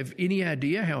boys have any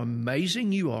idea how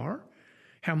amazing you are?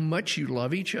 How much you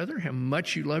love each other? How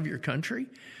much you love your country?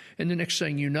 And the next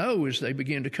thing you know is they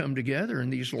begin to come together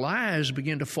and these lies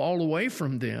begin to fall away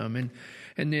from them. And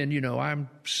then, I'm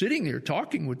sitting there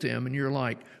talking with them and you're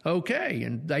like, okay.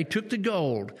 And they took the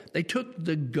gold. They took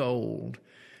the gold.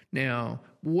 Now,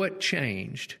 what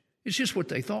changed? It's just what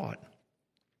they thought.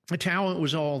 The talent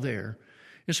was all there.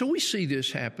 And so we see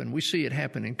this happen. We see it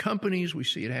happen in companies. We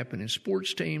see it happen in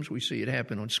sports teams. We see it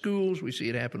happen on schools. We see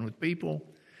it happen with people.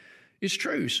 It's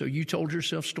true. So you told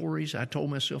yourself stories. I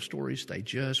told myself stories. They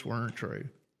just weren't true.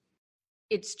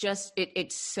 It's just,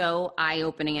 it's so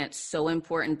eye-opening and it's so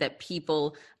important that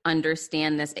people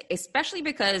understand this, especially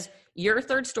because your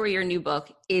third story, your new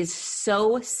book, is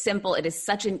so simple. It is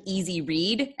such an easy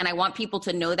read. And I want people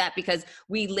to know that because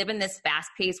we live in this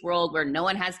fast-paced world where no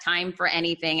one has time for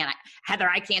anything. And Heather,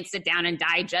 I can't sit down and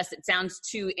digest. It sounds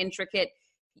too intricate.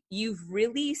 You've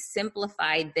really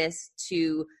simplified this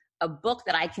to a book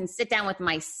that I can sit down with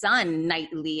my son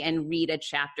nightly and read a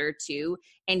chapter or two,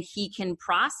 and he can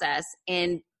process,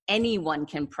 and anyone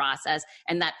can process.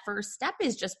 And that first step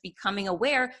is just becoming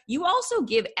aware. You also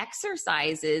give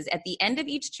exercises at the end of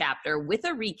each chapter with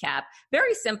a recap,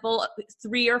 very simple,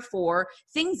 3 or 4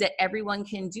 things that everyone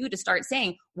can do to start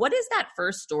saying, what is that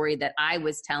first story that I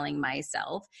was telling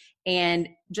myself? And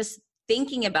just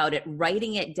thinking about it,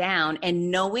 writing it down,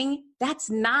 and knowing that's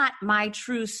not my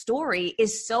true story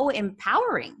is so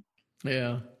empowering.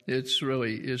 Yeah, it's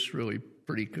really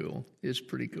pretty cool. It's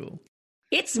pretty cool.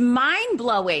 It's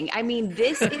mind-blowing. I mean,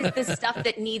 this is the stuff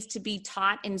that needs to be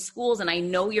taught in schools. And I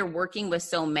know you're working with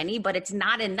so many, but it's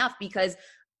not enough because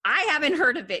I haven't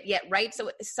heard of it yet, right?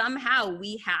 So somehow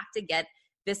we have to get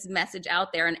this message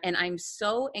out there. And I'm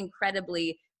so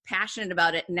incredibly passionate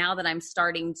about it now that I'm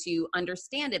starting to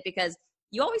understand it, because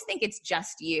you always think it's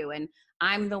just you. And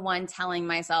I'm the one telling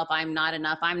myself I'm not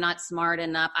enough. I'm not smart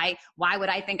enough. Why would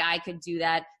I think I could do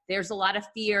that? There's a lot of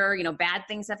fear, bad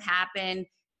things have happened.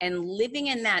 And living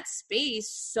in that space,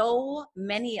 so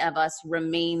many of us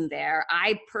remain there.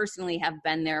 I personally have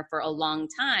been there for a long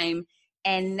time.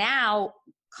 And now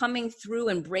coming through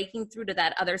and breaking through to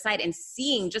that other side and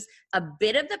seeing just a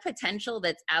bit of the potential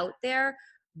that's out there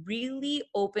really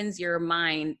opens your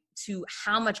mind to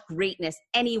how much greatness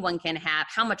anyone can have,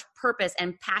 how much purpose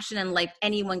and passion in life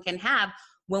anyone can have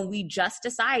when we just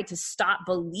decide to stop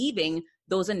believing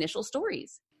those initial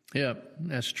stories. Yeah,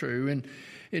 that's true. And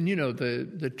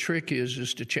the trick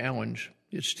is to challenge.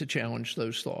 It's to challenge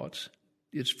those thoughts.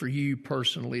 It's for you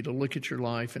personally to look at your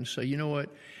life and say, you know what,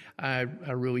 I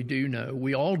really do know.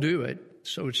 We all do it.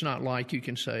 So it's not like you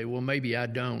can say, well, maybe I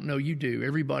don't. No, you do.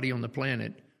 Everybody on the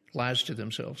planet lies to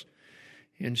themselves.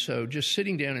 And so just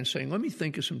sitting down and saying, let me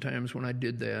think of some times when I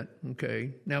did that.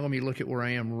 Okay, now let me look at where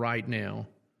I am right now.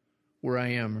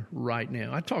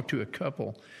 I talked to a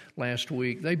couple last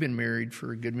week. They've been married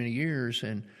for a good many years,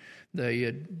 and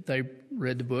they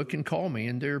read the book and called me.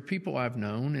 And there are people I've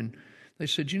known, and they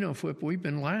said, Flip, we've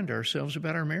been lying to ourselves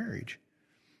about our marriage.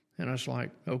 And I was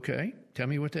like, okay, tell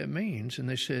me what that means. And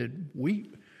they said,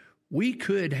 we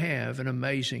could have an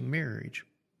amazing marriage,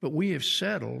 but we have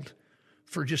settled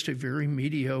for just a very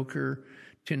mediocre,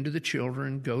 tend to the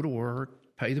children, go to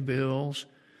work, pay the bills.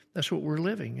 That's what we're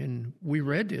living. And we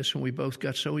read this and we both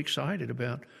got so excited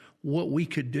about what we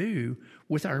could do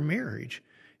with our marriage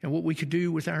and what we could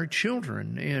do with our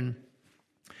children. And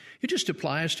it just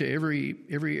applies to every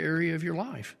area of your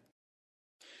life.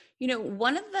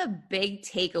 One of the big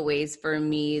takeaways for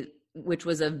me, which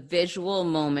was a visual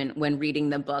moment when reading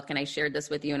the book, and I shared this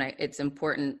with you, and it's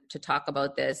important to talk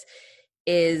about this,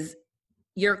 is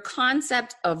your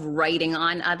concept of writing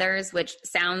on others, which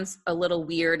sounds a little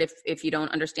weird if you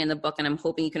don't understand the book, and I'm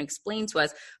hoping you can explain to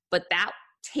us, but that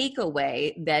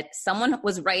takeaway that someone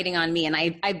was writing on me, and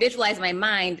I visualize my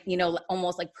mind,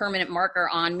 almost like permanent marker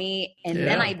on me, and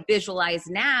then I visualize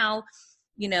now,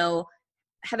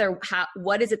 Heather,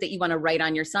 what is it that you want to write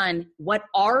on your son? What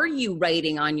are you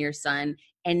writing on your son?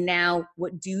 And now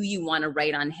what do you want to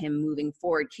write on him moving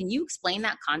forward? Can you explain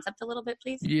that concept a little bit,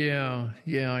 please? Yeah,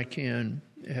 I can,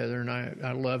 Heather. And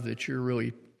I love that you're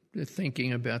really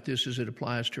thinking about this as it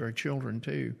applies to our children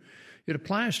too. It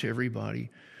applies to everybody.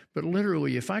 But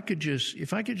literally, if I could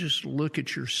just look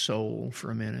at your soul for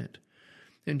a minute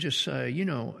and just say,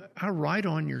 I write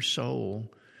on your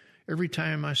soul every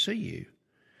time I see you.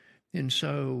 And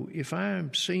so if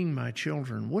I'm seeing my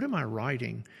children, what am I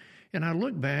writing? And I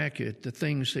look back at the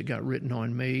things that got written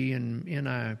on me, and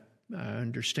I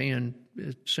understand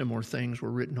that similar things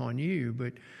were written on you.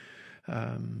 But,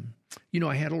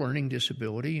 I had a learning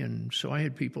disability, and so I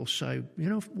had people say,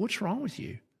 what's wrong with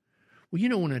you?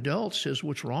 Well, when an adult says,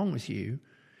 what's wrong with you,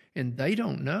 and they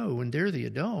don't know, and they're the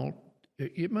adult,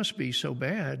 it must be so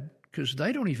bad because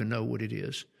they don't even know what it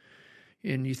is.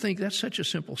 And you think that's such a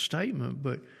simple statement,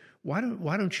 but why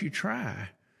don't you try?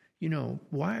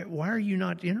 Why are you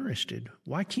not interested?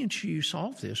 Why can't you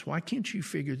solve this? Why can't you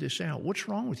figure this out? What's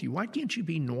wrong with you? Why can't you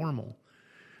be normal?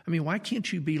 Why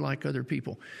can't you be like other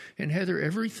people? And Heather,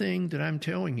 everything that I'm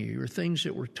telling you are things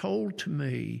that were told to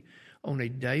me on a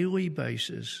daily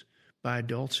basis by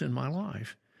adults in my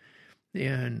life.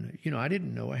 And, I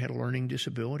didn't know I had a learning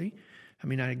disability.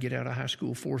 I'd get out of high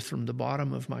school fourth from the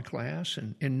bottom of my class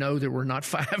and know there were not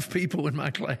 5 people in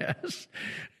my class,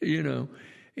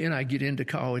 And I get into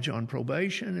college on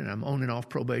probation, and I'm on and off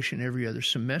probation every other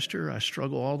semester. I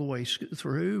struggle all the way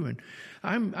through, and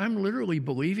I'm literally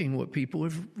believing what people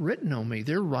have written on me.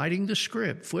 They're writing the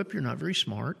script. Flip, you're not very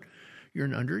smart. You're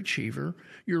an underachiever.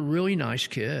 You're a really nice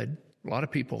kid. A lot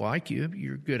of people like you.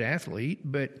 You're a good athlete,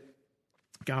 but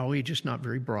golly, just not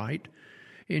very bright.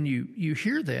 And you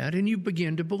hear that, and you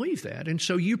begin to believe that. And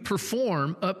so you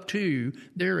perform up to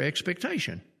their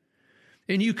expectation.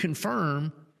 And you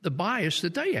confirm the bias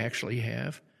that they actually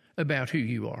have about who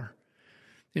you are.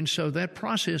 And so that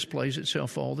process plays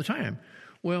itself all the time.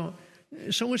 Well,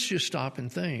 so let's just stop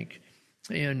and think.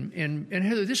 And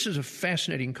Heather, this is a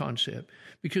fascinating concept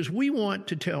because we want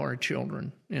to tell our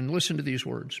children, and listen to these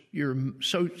words.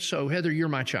 So Heather, you're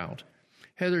my child.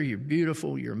 Heather, you're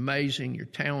beautiful, you're amazing, you're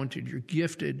talented, you're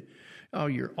gifted. Oh,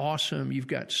 you're awesome. You've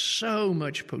got so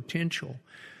much potential.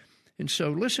 And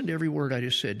so listen to every word I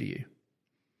just said to you.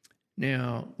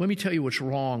 Now, let me tell you what's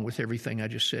wrong with everything I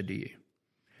just said to you.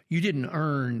 You didn't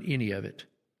earn any of it.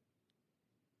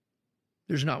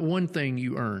 There's not one thing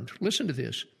you earned. Listen to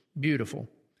this. Beautiful,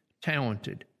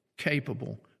 talented,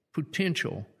 capable,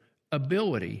 potential,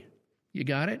 ability. You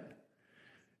got it?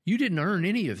 You didn't earn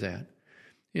any of that.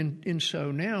 And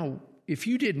so now, if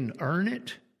you didn't earn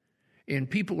it, and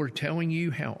people are telling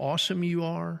you how awesome you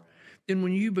are, then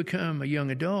when you become a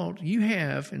young adult, you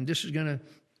have, and this is going to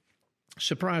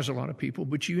surprise a lot of people,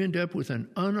 but you end up with an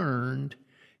unearned,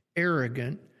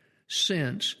 arrogant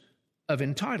sense of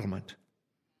entitlement.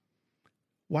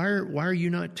 Why are you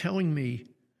not telling me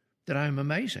that I'm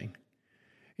amazing?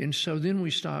 And so then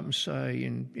we stop and say,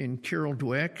 and Carol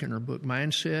Dweck in her book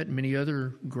Mindset, and many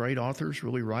other great authors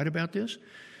really write about this,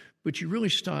 but you really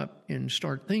stop and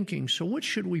start thinking, so what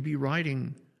should we be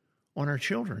writing on our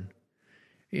children?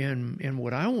 And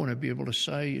what I want to be able to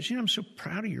say is, I'm so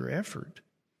proud of your effort.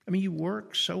 You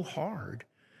work so hard.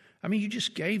 You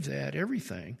just gave that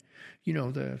everything.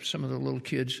 Some of the little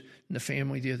kids in the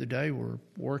family the other day were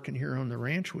working here on the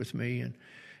ranch with me,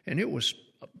 and it was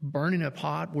burning up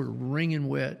hot. We're wringing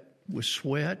wet with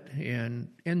sweat, and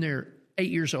they're 8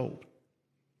 years old.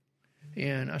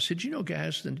 And I said,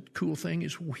 guys, the cool thing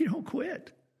is we don't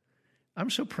quit. I'm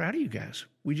so proud of you guys.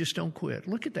 We just don't quit.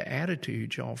 Look at the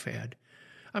attitude y'all have had.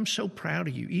 I'm so proud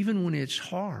of you. Even when it's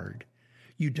hard,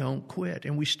 you don't quit.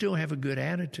 And we still have a good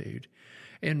attitude.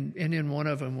 And then one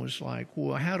of them was like,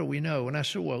 well, how do we know? And I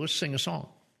said, well, let's sing a song.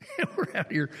 We're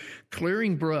out here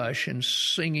clearing brush and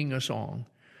singing a song.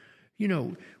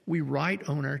 We write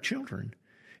on our children,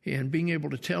 and being able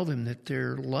to tell them that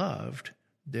they're loved,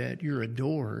 that you're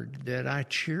adored, that I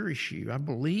cherish you, I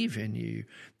believe in you.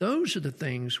 Those are the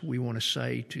things we want to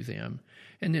say to them,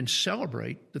 and then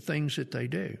celebrate the things that they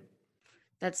do.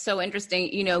 That's so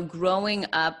interesting. Growing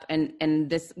up, and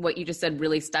this, what you just said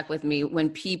really stuck with me.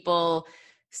 When people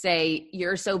say,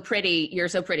 you're so pretty,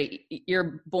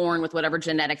 you're born with whatever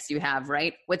genetics you have,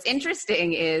 right? What's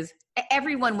interesting is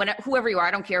everyone, whoever you are,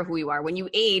 I don't care who you are, when you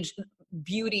age,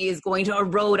 beauty is going to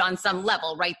erode on some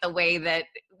level, right? The way that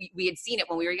we had seen it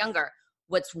when we were younger.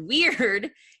 What's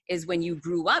weird is when you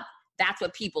grew up, that's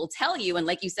what people tell you. And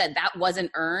like you said, that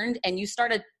wasn't earned. And you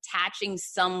start attaching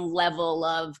some level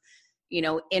of,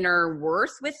 inner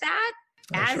worth with that.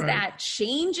 That's as right. That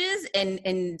changes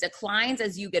and declines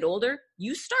as you get older,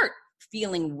 you start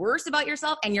feeling worse about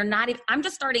yourself. And you're not even, I'm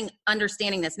just starting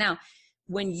understanding this now.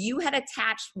 When you had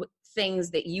attached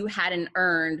things that you hadn't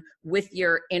earned with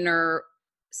your inner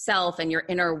self and your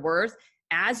inner worth,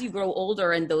 as you grow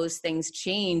older and those things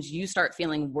change, you start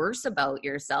feeling worse about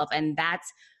yourself. And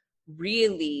that's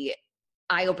really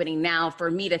eye-opening now for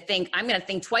me to think, I'm going to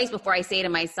think twice before I say to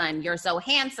my son, you're so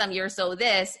handsome, you're so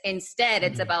this. Instead,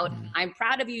 it's about, I'm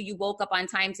proud of you. You woke up on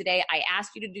time today. I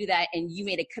asked you to do that and you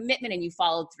made a commitment and you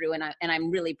followed through. And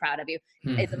I'm really proud of you.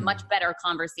 It's a much better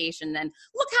conversation than,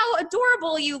 look how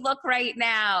adorable you look right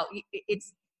now. It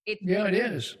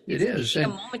is. It is. A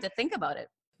moment to think about it.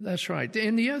 That's right.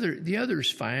 And the other's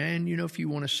fine, if you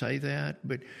want to say that.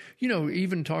 But,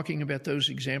 even talking about those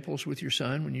examples with your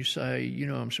son, when you say,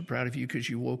 I'm so proud of you because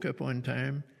you woke up on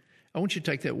time, I want you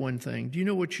to take that one thing. Do you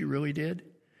know what you really did?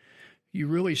 You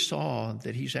really saw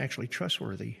that he's actually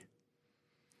trustworthy.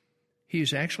 He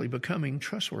is actually becoming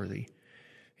trustworthy.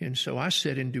 And so I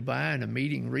sat in Dubai in a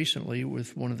meeting recently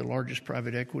with one of the largest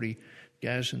private equity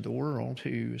guys in the world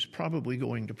who is probably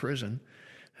going to prison.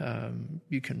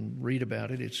 You can read about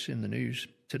it. It's in the news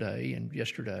today and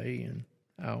yesterday, and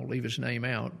I'll leave his name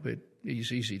out, but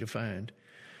he's easy to find.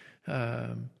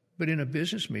 But in a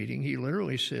business meeting, he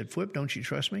literally said, Flip, don't you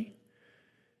trust me?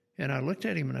 And I looked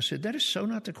at him and I said, that is so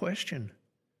not the question.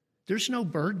 There's no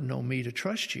burden on me to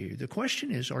trust you. The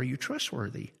question is, are you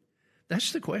trustworthy?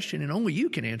 That's the question, and only you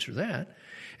can answer that.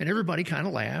 And everybody kind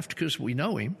of laughed because we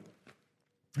know him.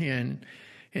 And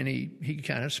he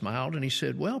kind of smiled and he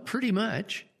said, well, pretty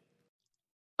much.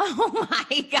 Oh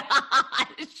my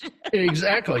gosh.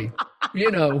 Exactly.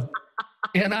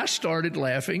 And I started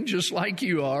laughing just like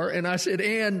you are. And I said,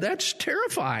 and that's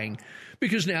terrifying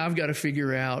because now I've got to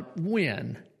figure out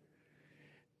when.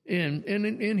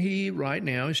 And he right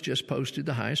now has just posted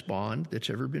the highest bond that's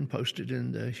ever been posted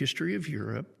in the history of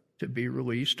Europe to be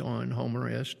released on home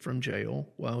arrest from jail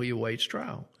while he awaits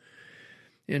trial.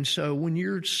 And so when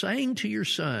you're saying to your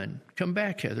son, come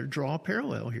back, Heather, draw a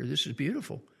parallel here. This is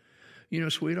beautiful.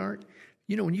 Sweetheart,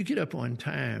 when you get up on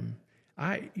time,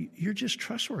 you're just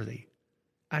trustworthy.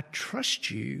 I trust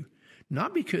you,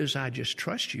 not because I just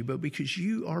trust you, but because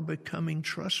you are becoming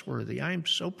trustworthy. I am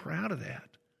so proud of that.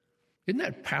 Isn't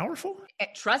that powerful?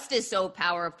 Trust is so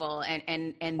powerful,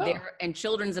 and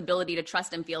children's ability to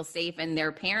trust and feel safe in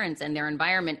their parents and their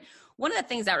environment. One of the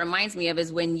things that reminds me of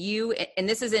is when you, and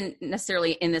this isn't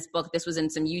necessarily in this book, this was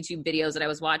in some YouTube videos that I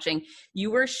was watching,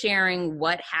 you were sharing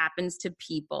what happens to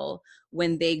people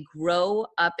when they grow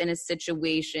up in a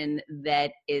situation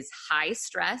that is high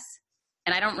stress.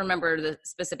 And I don't remember the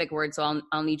specific word, so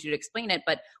I'll need you to explain it,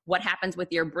 but what happens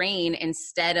with your brain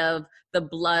instead of the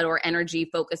blood or energy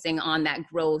focusing on that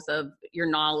growth of your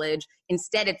knowledge.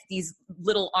 Instead, it's these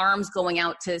little arms going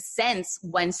out to sense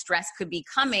when stress could be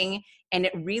coming, and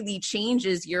it really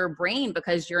changes your brain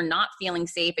because you're not feeling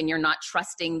safe and you're not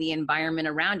trusting the environment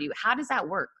around you. How does that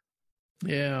work?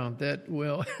 Yeah,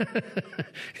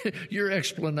 your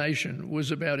explanation was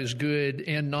about as good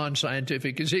and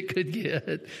non-scientific as it could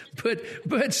get,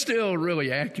 but still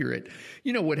really accurate.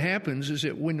 What happens is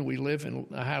that when we live in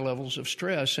high levels of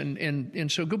stress,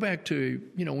 and so go back to,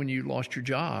 when you lost your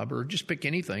job or just pick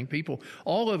anything,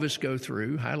 all of us go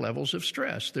through high levels of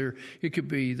stress. It could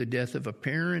be the death of a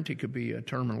parent, it could be a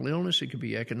terminal illness, it could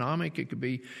be economic, it could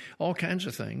be all kinds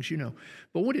of things,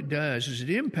 But what it does is it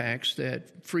impacts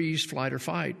that freeze, flight, or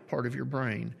fight part of your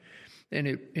brain, and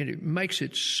it makes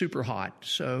it super hot.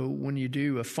 So when you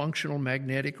do a functional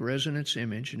magnetic resonance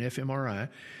image, an fMRI,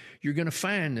 you're going to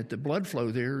find that the blood flow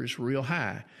there is real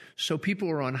high. So people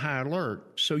are on high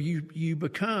alert. So you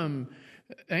become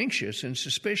anxious and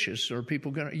suspicious, or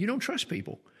you don't trust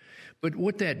people. But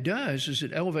what that does is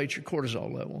it elevates your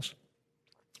cortisol levels.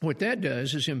 What that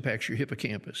does is impacts your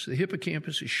hippocampus. The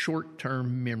hippocampus is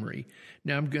short-term memory.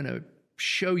 Now I'm going to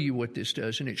show you what this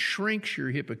does, and it shrinks your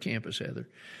hippocampus, Heather.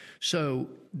 So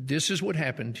this is what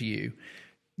happened to you.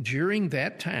 During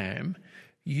that time,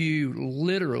 you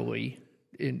literally,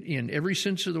 in every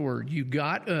sense of the word, you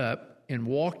got up and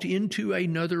walked into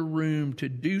another room to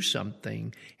do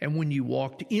something, and when you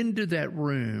walked into that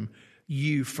room,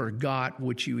 you forgot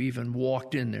what you even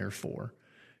walked in there for.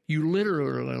 You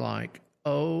literally were like,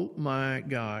 oh my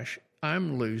gosh,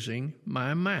 I'm losing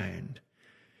my mind.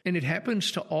 And it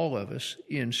happens to all of us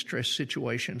in stress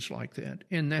situations like that.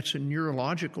 And that's a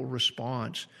neurological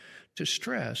response to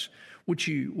stress. What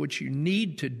you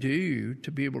need to do to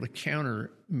be able to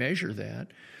countermeasure that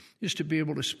is to be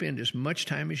able to spend as much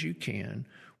time as you can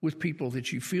with people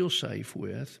that you feel safe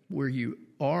with, where you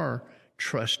are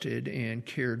trusted and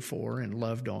cared for and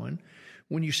loved on.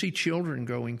 When you see children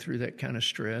going through that kind of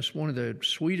stress, one of the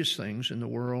sweetest things in the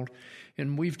world,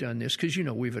 and we've done this because,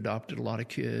 we've adopted a lot of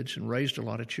kids and raised a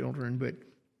lot of children, but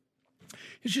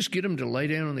it's just get them to lay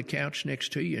down on the couch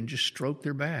next to you and just stroke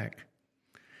their back.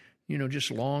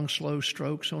 Just long, slow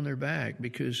strokes on their back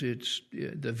because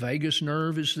the vagus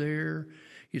nerve is there.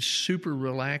 It's super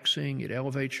relaxing. It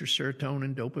elevates your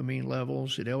serotonin, dopamine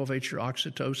levels. It elevates your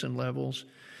oxytocin levels.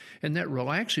 And that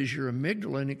relaxes your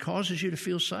amygdala, and it causes you to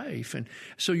feel safe. And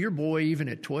so your boy, even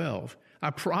at 12,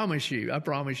 I promise you,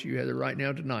 Heather, right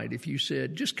now tonight, if you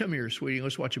said, just come here, sweetie,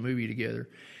 let's watch a movie together.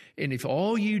 And if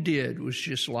all you did was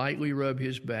just lightly rub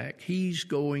his back, he's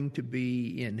going to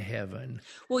be in heaven.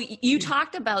 Well, you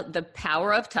talked about the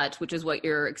power of touch, which is what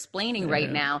you're explaining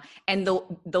right now, and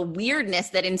the weirdness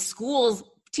that in schools,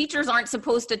 teachers aren't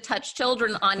supposed to touch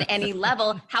children on any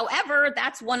level. However,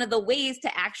 that's one of the ways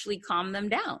to actually calm them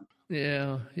down.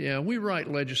 Yeah. We write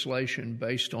legislation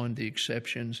based on the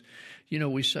exceptions.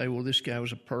 We say, well, this guy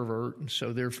was a pervert, and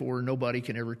so therefore nobody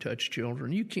can ever touch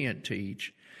children. You can't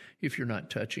teach if you're not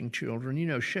touching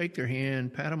children. Shake their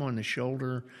hand, pat them on the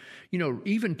shoulder.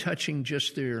 Even touching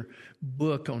just their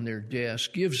book on their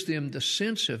desk gives them the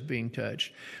sense of being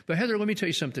touched. But Heather, let me tell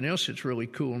you something else that's really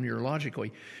cool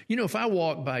neurologically. If I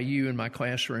walk by you in my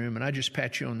classroom and I just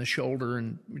pat you on the shoulder,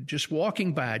 and just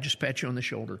walking by, just pat you on the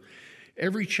shoulder,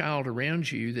 every child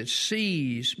around you that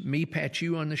sees me pat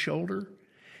you on the shoulder,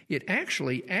 it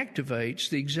actually activates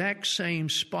the exact same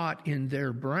spot in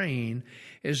their brain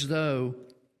as though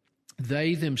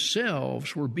they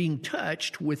themselves were being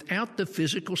touched without the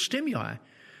physical stimuli.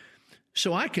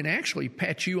 So I can actually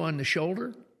pat you on the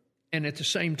shoulder, and at the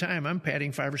same time, I'm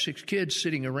patting 5 or 6 kids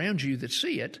sitting around you that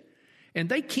see it, and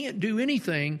they can't do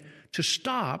anything to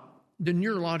stop the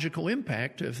neurological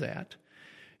impact of that.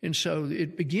 And so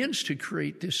it begins to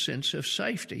create this sense of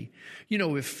safety.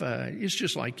 If it's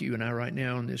just like you and I right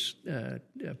now on this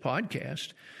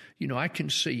podcast, I can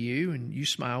see you and you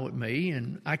smile at me,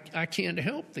 and I can't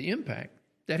help the impact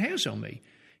that has on me.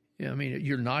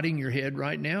 You're nodding your head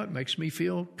right now. It makes me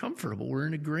feel comfortable. We're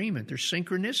in agreement. There's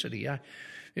synchronicity.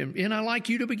 And I like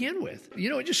you to begin with.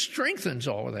 It just strengthens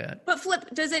all of that. But Flip,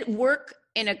 does it work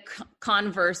in a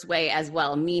converse way as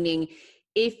well? Meaning,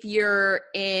 if you're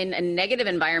in a negative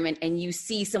environment and you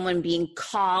see someone being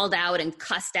called out and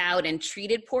cussed out and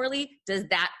treated poorly, does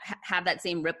that have that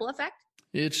same ripple effect?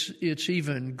 It's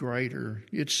even greater.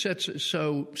 It sets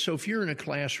so if you're in a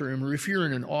classroom or if you're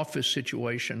in an office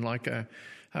situation like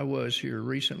I was here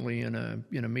recently in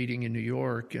a meeting in New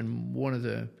York, and one of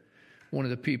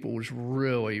the people was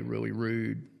really, really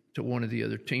rude to one of the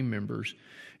other team members.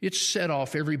 It set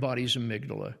off everybody's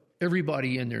amygdala.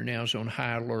 Everybody in there now is on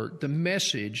high alert. The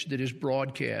message that is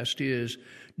broadcast is,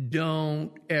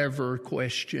 don't ever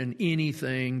question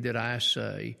anything that I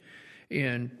say.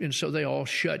 And so they all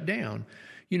shut down.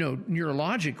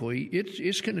 Neurologically,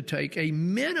 it's going to take a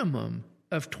minimum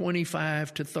of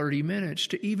 25 to 30 minutes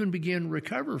to even begin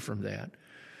recover from that.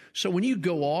 So when you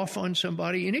go off on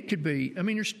somebody, and it could be,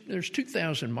 there's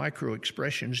 2,000 micro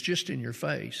expressions just in your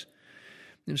face.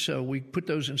 And so we put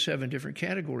those in 7 different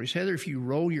categories. Heather, if you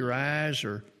roll your eyes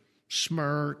or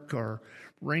smirk or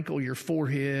wrinkle your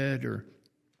forehead or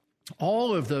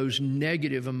all of those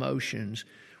negative emotions,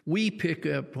 we pick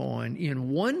up on in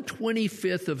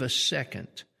 1/25th of a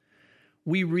second.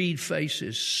 We read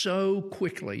faces so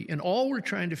quickly, and all we're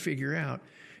trying to figure out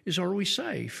is, are we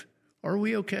safe? Are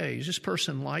we okay? Is this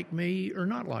person like me or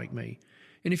not like me?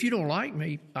 And if you don't like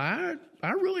me, I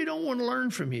really don't want to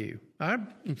learn from you.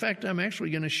 In fact, I'm actually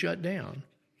going to shut down.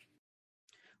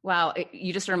 Wow.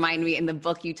 You just remind me, in the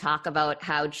book, you talk about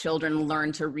how children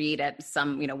learn to read at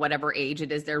some, whatever age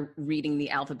it is, they're reading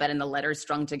the alphabet and the letters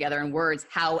strung together in words.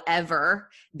 However,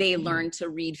 they learn to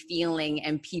read feeling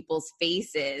and people's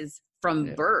faces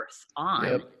from birth on.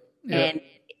 Yep. And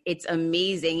it's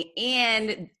amazing.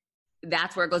 And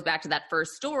that's where it goes back to that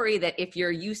first story, that if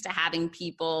you're used to having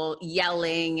people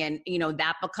yelling and,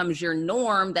 that becomes your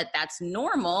norm, that's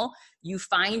normal, you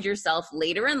find yourself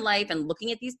later in life and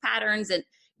looking at these patterns, and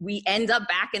we end up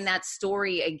back in that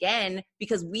story again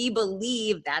because we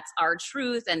believe that's our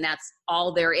truth and that's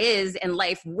all there is in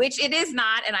life, which it is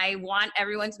not. And I want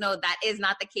everyone to know that is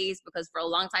not the case, because for a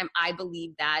long time, I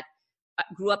believed that.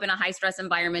 Grew up in a high stress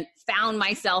environment, found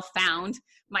myself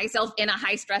in a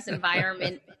high stress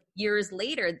environment years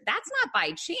later. That's not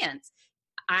by chance.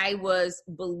 I was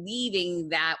believing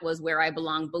that was where I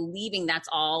belong, believing that's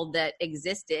all that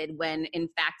existed, when in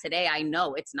fact today I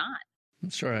know it's not.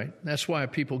 That's right. That's why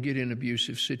people get in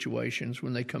abusive situations.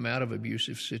 When they come out of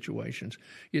abusive situations,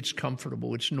 it's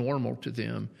comfortable. It's normal to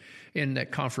them. And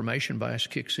that confirmation bias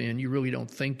kicks in. You really don't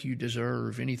think you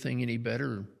deserve anything any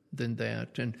better than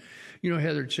that. And,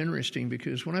 Heather, it's interesting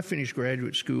because when I finished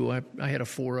graduate school, I had a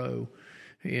 4.0,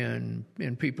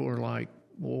 and people are like,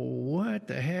 well, what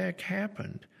the heck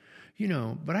happened?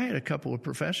 But I had a couple of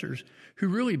professors who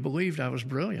really believed I was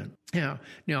brilliant. Now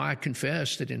I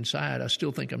confess that inside I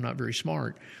still think I'm not very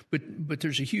smart, but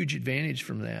there's a huge advantage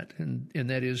from that, and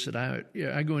that is that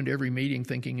I go into every meeting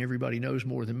thinking everybody knows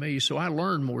more than me, so I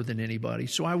learn more than anybody,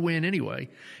 so I win anyway.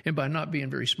 And by not being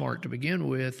very smart to begin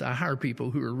with, I hire people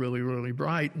who are really, really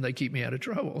bright, and they keep me out of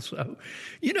trouble. So,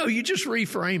 you just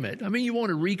reframe it. I mean, you want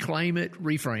to reclaim it,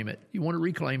 reframe it. You want to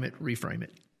reclaim it, reframe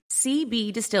it.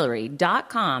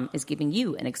 CBDistillery.com is giving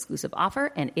you an exclusive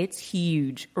offer, and it's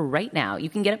huge. Right now, you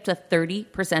can get up to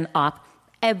 30% off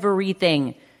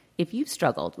everything. If you've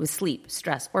struggled with sleep,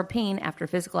 stress, or pain after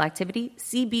physical activity,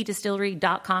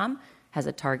 CBDistillery.com has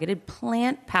a targeted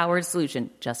plant-powered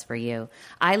solution just for you.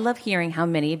 I love hearing how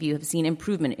many of you have seen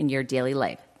improvement in your daily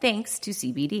life thanks to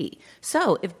CBD.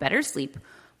 So if better sleep,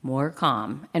 more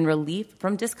calm, and relief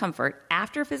from discomfort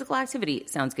after physical activity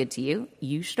sounds good to you,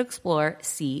 you should explore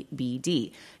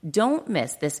CBD. Don't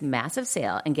miss this massive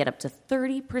sale and get up to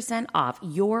 30% off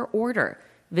your order.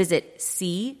 Visit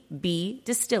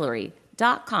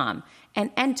cbdistillery.com and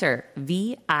enter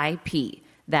VIP.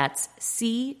 That's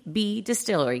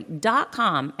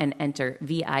cbdistillery.com and enter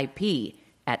VIP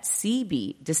at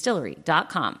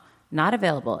cbdistillery.com. Not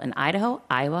available in Idaho,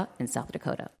 Iowa, and South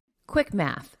Dakota. Quick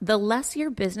math. The less your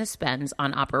business spends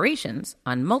on operations,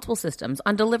 on multiple systems,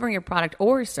 on delivering your product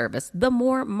or service, the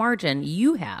more margin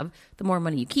you have, the more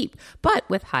money you keep. But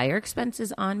with higher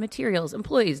expenses on materials,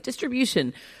 employees,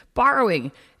 distribution,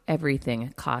 borrowing,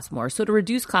 everything costs more. So to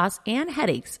reduce costs and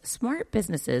headaches, smart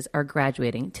businesses are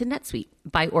graduating to NetSuite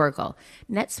by Oracle.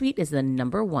 NetSuite is the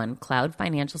 #1 cloud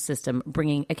financial system,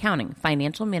 bringing accounting,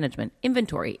 financial management,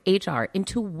 inventory, HR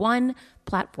into one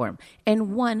platform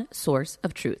and one source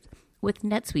of truth. With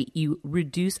NetSuite, you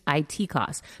reduce IT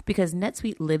costs because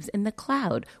NetSuite lives in the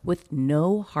cloud with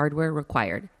no hardware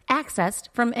required, accessed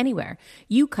from anywhere.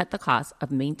 You cut the cost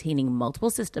of maintaining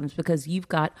multiple systems because you've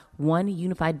got one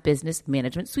unified business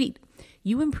management suite.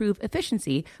 You improve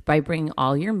efficiency by bringing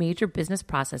all your major business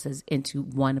processes into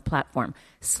one platform,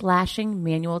 slashing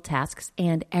manual tasks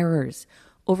and errors.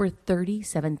 Over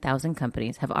 37,000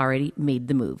 companies have already made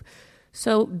the move.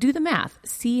 So do the math.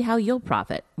 See how you'll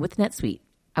profit with NetSuite.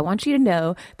 I want you to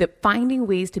know that finding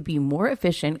ways to be more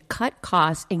efficient, cut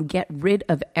costs, and get rid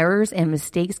of errors and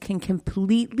mistakes can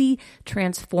completely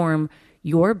transform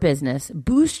your business,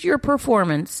 boost your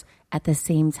performance at the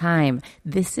same time.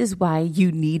 This is why you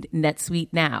need NetSuite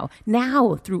now.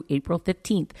 Now through April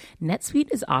 15th,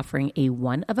 NetSuite is offering a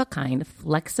one-of-a-kind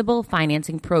flexible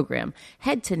financing program.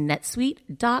 Head to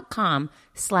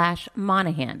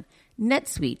netsuite.com/Monahan.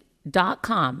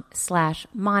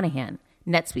 netsuite.com/Monahan.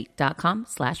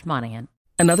 netsuite.com/Monahan.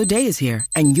 Another day is here,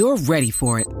 and you're ready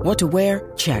for it. What to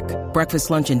wear? Check. Breakfast,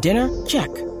 lunch, and dinner?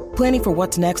 Check. Planning for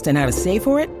what's next and how to save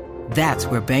for it? That's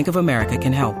where Bank of America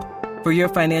can help. For your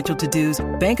financial to-dos,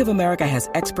 Bank of America has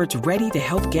experts ready to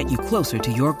help get you closer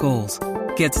to your goals.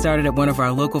 Get started at one of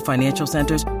our local financial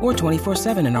centers or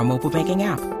 24/7 in our mobile banking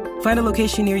app. Find a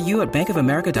location near you at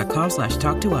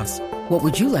bankofamerica.com/talktous. What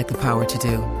would you like the power to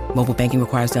do? Mobile banking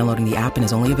requires downloading the app and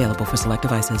is only available for select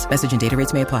devices. Message and data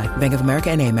rates may apply. Bank of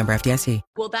America NA, member FDIC.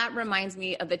 Well, that reminds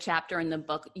me of the chapter in the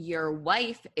book your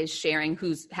wife is sharing,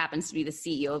 who happens to be the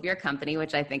CEO of your company,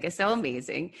 which I think is so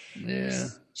amazing. Yeah.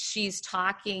 She's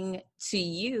talking to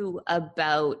you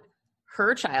about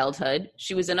her childhood.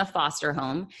 She was in a foster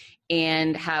home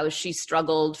and how she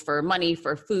struggled for money,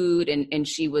 for food. And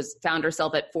she found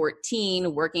herself at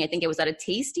 14 working, I think it was at a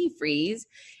Tasty Freeze.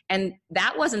 And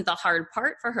that wasn't the hard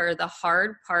part for her. The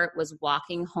hard part was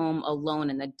walking home alone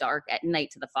in the dark at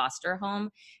night to the foster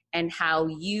home, and how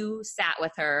you sat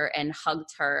with her and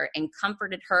hugged her and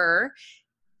comforted her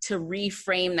to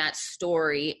reframe that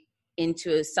story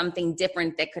into something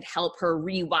different that could help her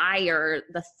rewire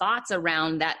the thoughts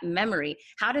around that memory.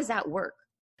 How does that work?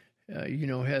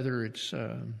 Heather, it's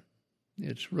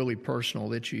really personal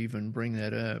that you even bring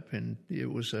that up, and it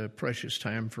was a precious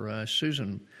time for us.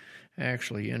 Susan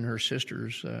actually and her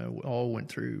sisters all went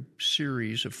through a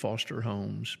series of foster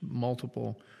homes,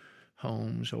 multiple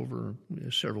homes over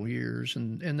several years,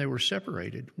 and they were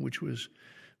separated, which was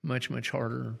much, much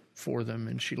harder for them.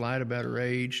 And she lied about her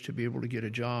age to be able to get a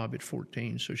job at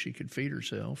 14 so she could feed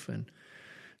herself. And,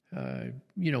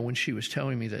 when she was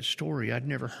telling me that story, I'd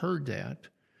never heard that.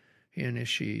 And as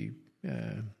she,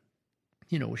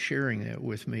 was sharing that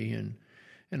with me, and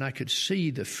I could see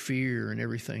the fear and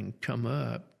everything come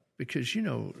up because, a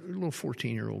little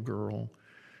 14-year-old girl,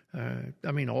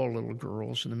 all little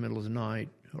girls in the middle of the night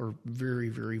are very,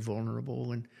 very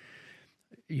vulnerable. And,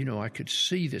 I could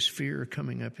see this fear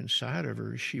coming up inside of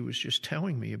her. She was just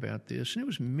telling me about this, and it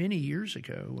was many years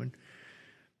ago. And,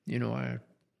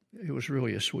 it was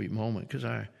really a sweet moment because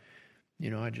I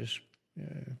just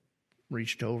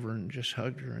reached over and just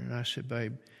hugged her, and I said,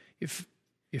 "Babe,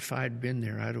 if I'd been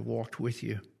there, I'd have walked with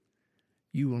you.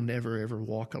 You will never, ever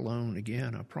walk alone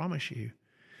again, I promise you."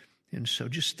 And so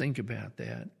just think about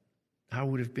that. I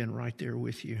would have been right there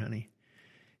with you, honey.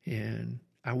 And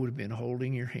I would have been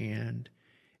holding your hand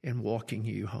and walking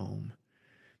you home.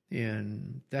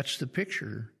 And that's the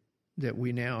picture that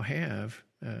we now have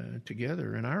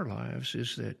together in our lives,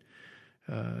 is that,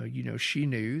 she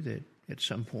knew that at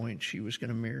some point she was going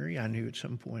to marry. I knew at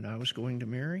some point I was going to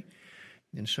marry.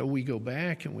 And so we go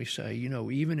back and we say,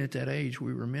 even at that age,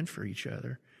 we were meant for each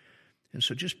other. And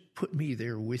so just put me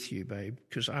there with you, babe,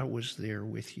 because I was there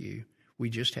with you. We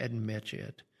just hadn't met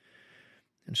yet.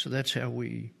 And so that's how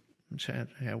we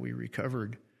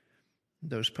recovered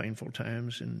those painful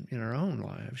times in our own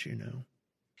lives,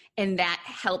 And that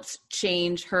helps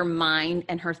change her mind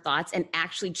and her thoughts and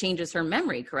actually changes her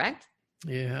memory, correct?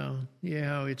 Yeah.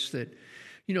 It's that,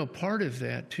 part of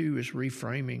that too is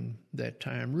reframing that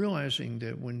time, realizing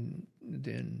that when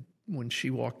she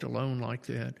walked alone like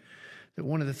that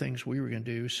one of the things we were going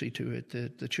to do is see to it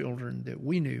that the children that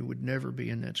we knew would never be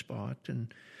in that spot.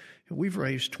 And we've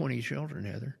raised 20 children,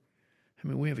 Heather. I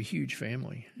mean, we have a huge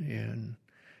family, and,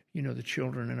 the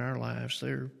children in our lives,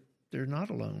 they're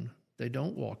not alone. They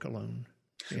don't walk alone.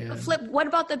 But Flip, what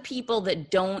about the people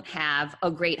that don't have a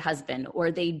great husband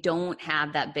or they don't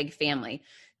have that big family?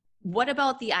 What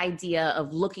about the idea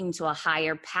of looking to a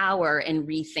higher power and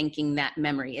rethinking that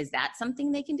memory? Is that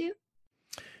something they can do?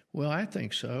 Well, I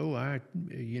think so. I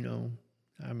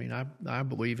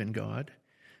believe in God.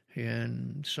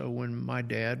 And so when my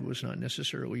dad was not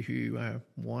necessarily who I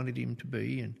wanted him to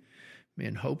be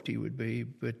and hoped he would be,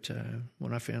 but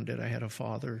when I found out I had a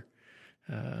father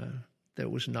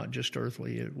that was not just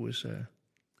earthly,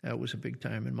 that was a big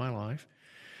time in my life.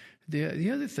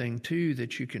 The other thing, too,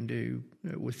 that you can do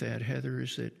with that, Heather,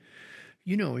 is that,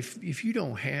 if you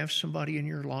don't have somebody in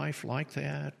your life like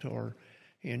that,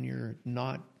 and you're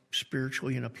not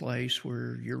spiritually in a place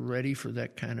where you're ready for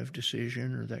that kind of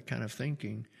decision or that kind of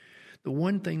thinking, the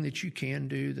one thing that you can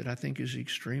do that I think is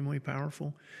extremely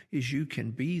powerful is you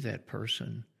can be that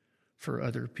person for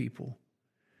other people.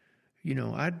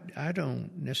 I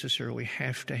don't necessarily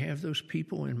have to have those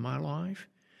people in my life,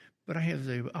 but I have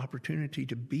the opportunity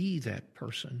to be that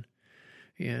person.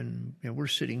 And we're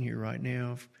sitting here right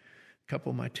now. A couple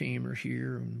of my team are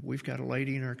here, and we've got a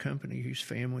lady in our company whose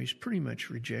family's pretty much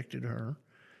rejected her.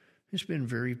 It's been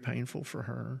very painful for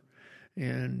her.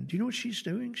 And do you know what she's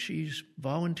doing? She's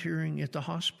volunteering at the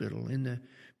hospital in the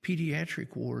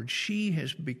pediatric ward. She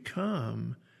has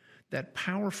become that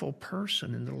powerful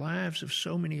person in the lives of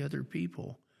so many other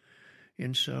people.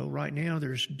 And so right now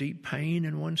there's deep pain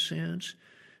in one sense,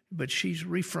 but she's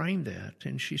reframed that.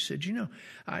 And she said,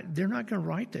 they're not going to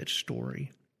write that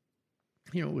story.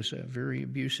 It was a very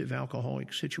abusive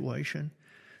alcoholic situation.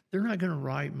 They're not going to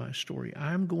write my story.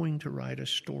 I'm going to write a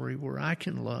story where I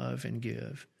can love and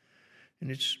give.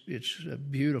 And it's a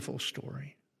beautiful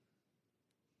story.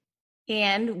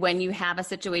 And when you have a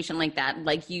situation like that,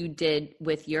 like you did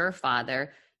with your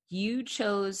father, you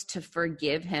chose to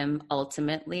forgive him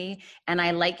ultimately. And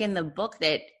I like in the book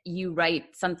that you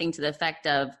write something to the effect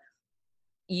of,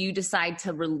 you decide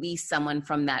to release someone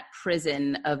from that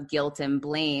prison of guilt and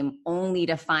blame, only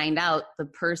to find out the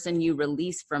person you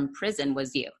released from prison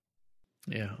was you.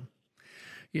 Yeah.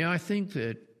 I think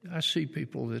that I see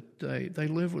people that they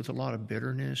live with a lot of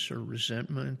bitterness or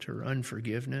resentment or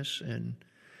unforgiveness. And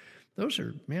those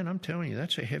are, I'm telling you,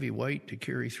 that's a heavy weight to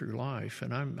carry through life.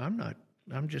 And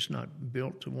I'm just not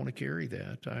built to want to carry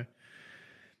that.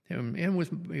 And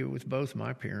with both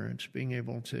my parents, being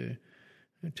able to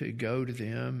go to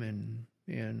them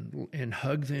and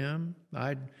hug them.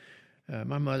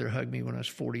 My mother hugged me when I was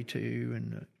 42,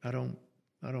 and I don't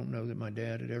know that my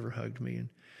dad had ever hugged me.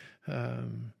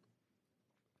 And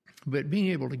but being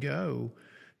able to go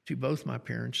to both my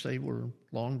parents, they were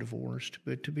long divorced,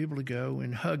 but to be able to go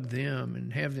and hug them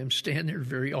and have them stand there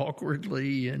very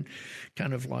awkwardly and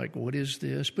kind of like, what is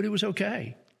this? But it was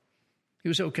okay. It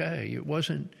was okay. It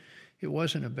wasn't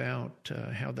about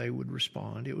how they would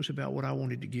respond. It was about what I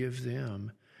wanted to give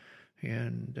them.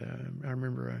 And I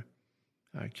remember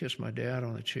I kissed my dad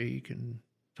on the cheek and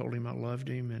told him I loved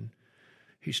him, and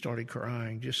he started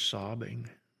crying, just sobbing.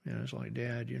 And I was like,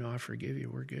 Dad, I forgive you.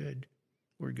 We're good.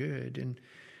 We're good. And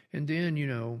then,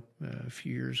 a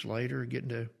few years later, getting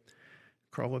to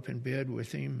crawl up in bed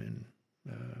with him and,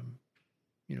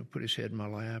 put his head in my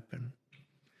lap and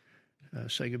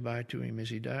say goodbye to him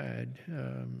as he died.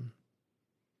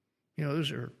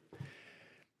 Those are,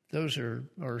 those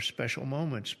are special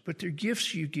moments. But they're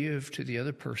gifts you give to the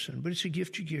other person, but it's a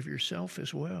gift you give yourself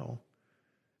as well.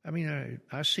 I mean,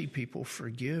 I see people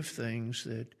forgive things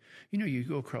that, you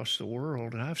go across the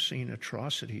world, and I've seen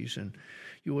atrocities, and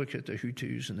you look at the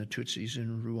Hutus and the Tutsis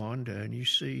in Rwanda, and you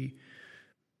see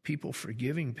people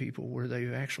forgiving people where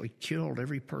they've actually killed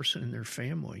every person in their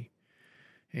family.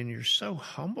 And you're so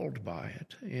humbled by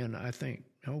it. And I think,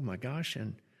 oh my gosh,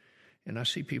 and I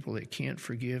see people that can't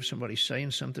forgive somebody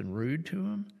saying something rude to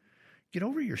them. Get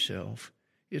over yourself.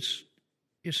 It's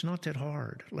not that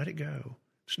hard. Let it go.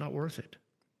 It's not worth it.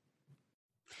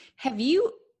 Have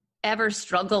you ever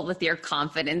struggled with your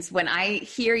confidence? When I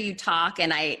hear you talk,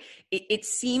 and it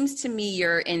seems to me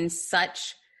you're in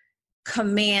such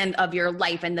command of your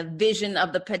life and the vision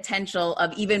of the potential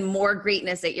of even more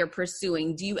greatness that you're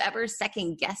pursuing. Do you ever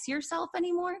second guess yourself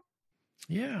anymore?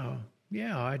 Yeah,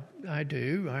 I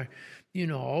do. I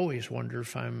always wonder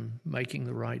if I'm making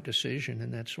the right decision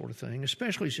and that sort of thing,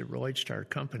 especially as it relates to our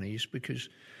companies, because,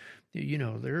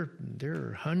 there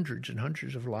are hundreds and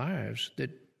hundreds of lives that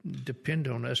depend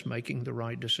on us making the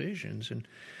right decisions. And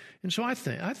so I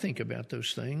think about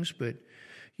those things, but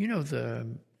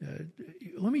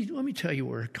let me tell you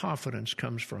where confidence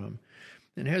comes from.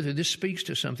 And Heather, this speaks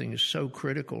to something that's so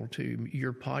critical to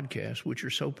your podcast, which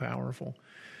are so powerful.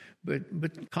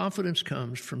 But confidence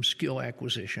comes from skill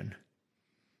acquisition.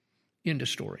 End of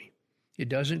story. It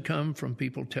doesn't come from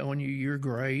people telling you you're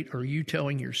great, or you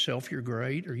telling yourself you're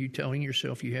great, or you telling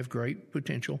yourself you have great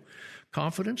potential.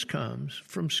 Confidence comes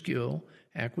from skill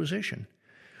acquisition.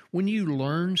 When you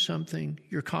learn something,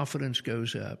 your confidence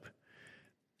goes up.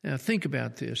 Now think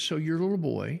about this. So your little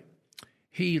boy,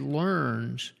 he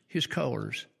learns his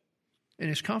colors and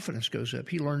his confidence goes up.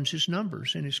 He learns his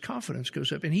numbers and his confidence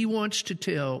goes up. And he wants to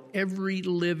tell every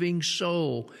living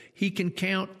soul he can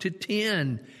count to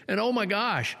 10. And oh my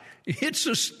gosh, it's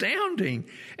astounding.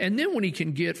 And then when he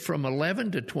can get from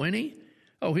 11 to 20,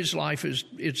 his life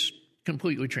it's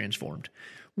completely transformed.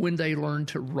 When they learn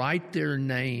to write their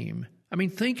name. I mean,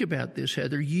 think about this,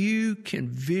 Heather. You can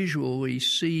visually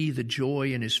see the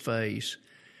joy in his face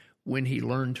when he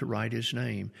learned to write his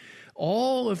name.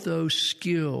 All of those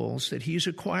skills that he's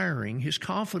acquiring, his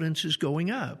confidence is going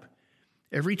up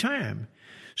every time.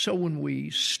 So when we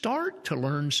start to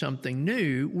learn something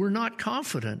new, we're not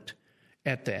confident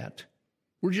at that.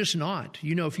 We're just not.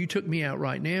 If you took me out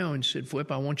right now and said,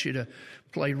 Flip, I want you to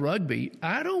play rugby,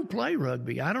 I don't play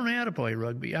rugby. I don't know how to play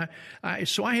rugby.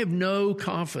 So I have no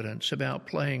confidence about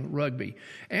playing rugby.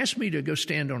 Ask me to go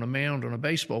stand on a mound on a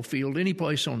baseball field any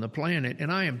place on the planet,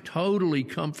 and I am totally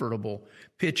comfortable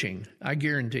pitching, I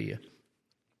guarantee you.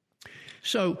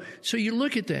 So you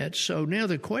look at that. So now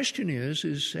the question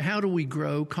is how do we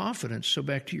grow confidence? So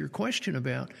back to your question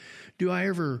about, do I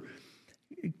ever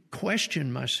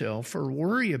question myself or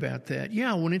worry about that?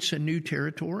 Yeah, when it's a new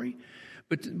territory.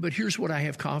 But here's what I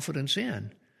have confidence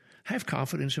in. I have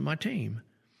confidence in my team.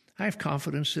 I have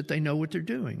confidence that they know what they're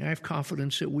doing. I have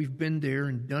confidence that we've been there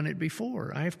and done it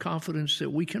before. I have confidence that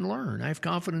we can learn. I have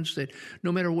confidence that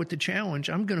no matter what the challenge,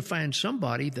 I'm going to find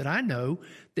somebody that I know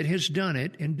that has done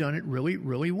it and done it really,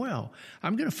 really well.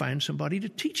 I'm going to find somebody to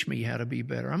teach me how to be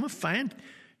better. I'm going to find,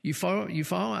 you follow?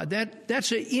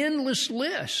 That's an endless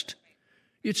list.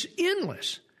 It's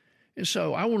endless. And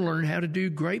so I want to learn how to do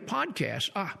great podcasts.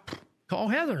 Call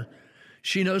Heather.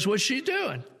 She knows what she's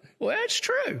doing. Well, that's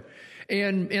true.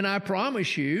 And I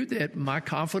promise you that my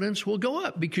confidence will go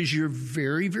up because you're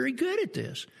very, very good at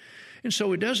this. And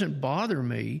so it doesn't bother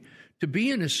me to be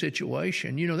in a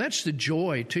situation. That's the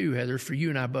joy too, Heather, for you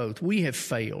and I both. We have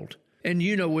failed. And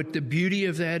you know what the beauty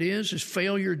of that is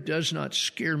failure does not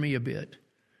scare me a bit.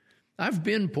 I've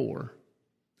been poor.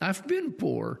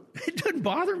 It doesn't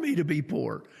bother me to be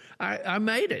poor. I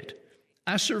made it.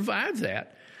 I survived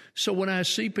that. So when I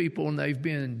see people and they've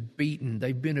been beaten,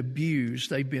 they've been abused,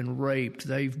 they've been raped,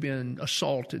 they've been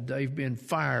assaulted, they've been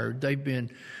fired, they've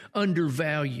been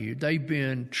undervalued, they've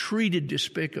been treated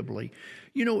despicably.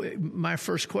 My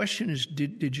first question is,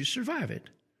 did you survive it?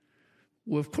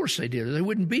 Well, of course they did, or they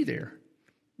wouldn't be there.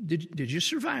 Did you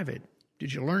survive it?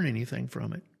 Did you learn anything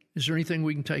from it? Is there anything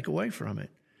we can take away from it?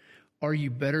 Are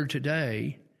you better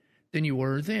today than you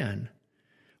were then?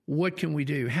 What can we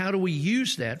do? How do we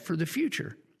use that for the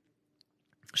future?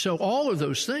 So all of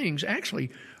those things actually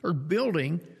are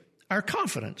building our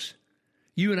confidence.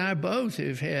 You and I both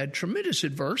have had tremendous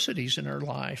adversities in our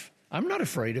life. I'm not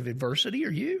afraid of adversity.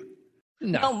 Are you?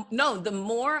 No. The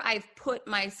more I've put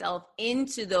myself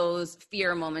into those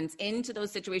fear moments, into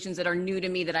those situations that are new to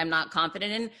me that I'm not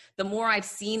confident in, the more I've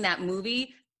seen that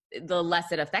movie, the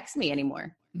less it affects me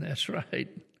anymore. That's right.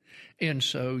 And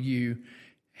so you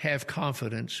have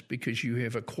confidence because you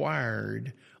have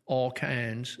acquired all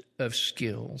kinds of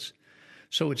skills.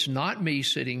 So it's not me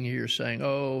sitting here saying,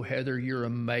 oh, Heather, you're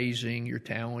amazing, you're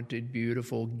talented,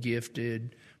 beautiful,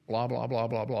 gifted, blah, blah, blah,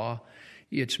 blah, blah.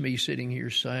 It's me sitting here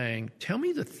saying, tell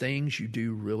me the things you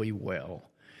do really well.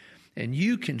 And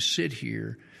you can sit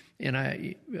here,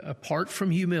 and apart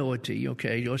from humility,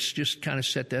 okay, let's just kind of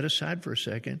set that aside for a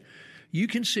second. You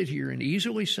can sit here and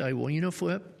easily say, well, you know,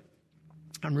 Flip,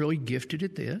 I'm really gifted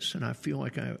at this, and I feel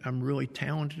like I'm really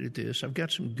talented at this. I've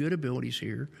got some good abilities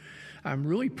here. I'm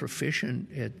really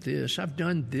proficient at this. I've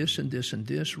done this and this and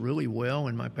this really well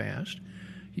in my past.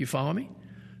 You follow me?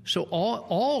 So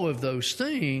all of those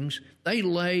things, they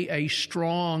lay a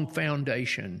strong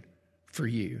foundation for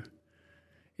you.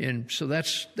 And so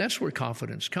that's where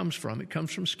confidence comes from. It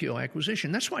comes from skill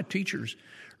acquisition. That's why teachers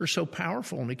are so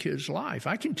powerful in a kid's life.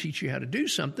 I can teach you how to do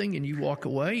something, and you walk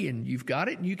away and you've got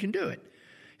it and you can do it.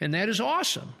 And that is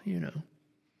awesome, you know.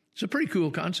 It's a pretty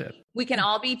cool concept. We can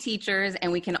all be teachers,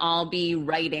 and we can all be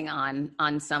writing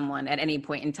on someone at any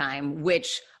point in time,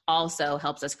 which also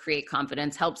helps us create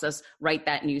confidence, helps us write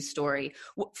that new story.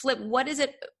 Flip, what is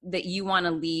it that you want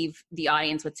to leave the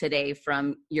audience with today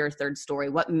from your third story?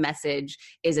 What message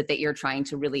is it that you're trying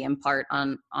to really impart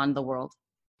on the world?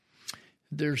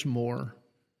 There's more.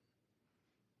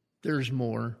 There's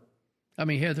more. I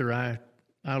mean, Heather,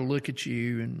 I look at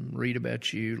you and read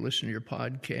about you, listen to your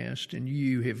podcast, and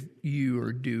you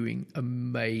are doing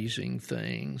amazing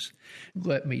things.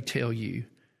 Let me tell you,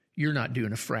 you're not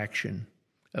doing a fraction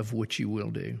of what you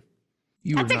will do.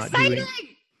 That's exciting.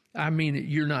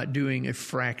 You're not doing a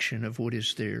fraction of what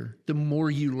is there. The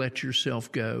more you let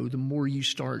yourself go, the more you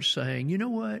start saying, you know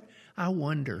what? I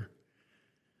wonder.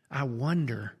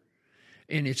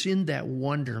 And it's in that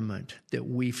wonderment that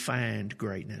we find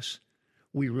greatness.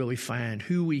 We really find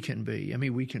who we can be. I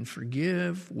mean, we can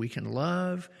forgive, we can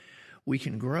love, we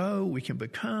can grow, we can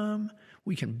become,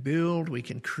 we can build, we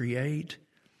can create.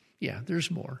 Yeah, there's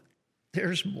more.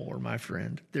 There's more, my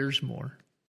friend. There's more.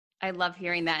 I love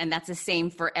hearing that. And that's the same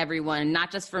for everyone,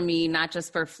 not just for me, not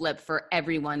just for Flip, for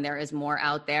everyone. There is more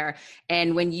out there.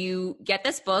 And when you get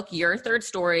this book, Your Third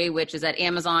Story, which is at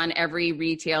Amazon, every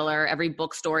retailer, every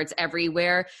bookstore, it's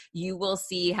everywhere, you will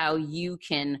see how you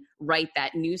can write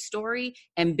that new story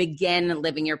and begin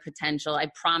living your potential. I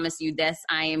promise you this,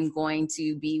 I am going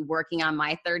to be working on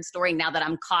my third story now that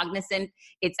I'm cognizant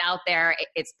it's out there,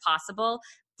 it's possible.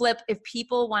 Flip, if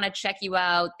people want to check you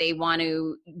out, they want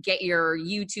to get your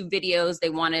YouTube videos,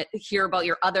 they want to hear about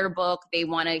your other book, they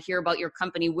want to hear about your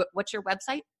company, what's your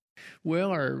website? Well,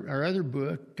 our other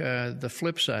book, The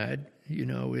Flip Side, you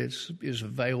know, is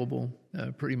available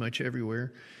pretty much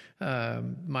everywhere.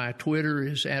 My Twitter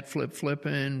is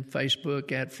 @FlipFlippin', Facebook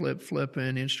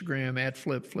 @FlipFlippin', Instagram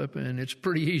 @FlipFlippin'. It's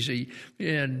pretty easy.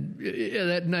 And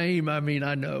that name, I mean,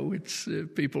 I know it's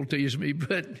people tease me,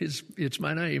 but it's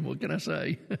my name. What can I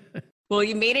say? Well,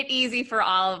 you made it easy for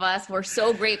all of us. We're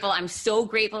so grateful. I'm so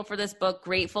grateful for this book,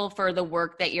 grateful for the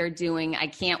work that you're doing. I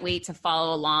can't wait to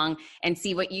follow along and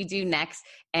see what you do next.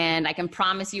 And I can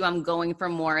promise you I'm going for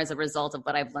more as a result of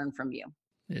what I've learned from you.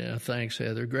 Yeah, thanks,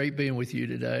 Heather. Great being with you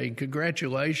today. And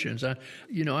congratulations.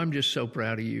 I'm just so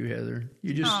proud of you, Heather.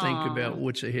 You just think about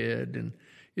what's ahead, and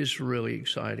it's really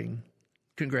exciting.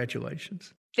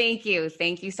 Congratulations. Thank you.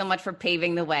 Thank you so much for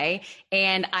paving the way.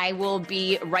 And I will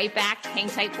be right back. Hang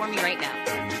tight for me right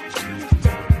now.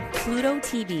 Pluto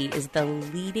TV is the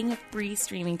leading free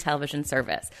streaming television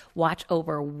service. Watch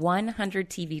over 100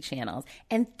 TV channels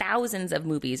and thousands of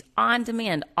movies on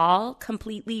demand, all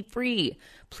completely free.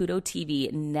 Pluto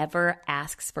TV never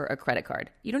asks for a credit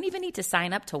card. You don't even need to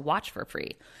sign up to watch for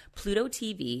free. Pluto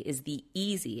TV is the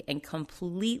easy and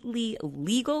completely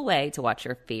legal way to watch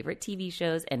your favorite TV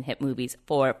shows and hit movies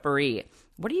for free.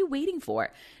 What are you waiting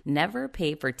for? Never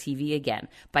pay for TV again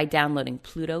by downloading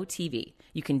Pluto TV.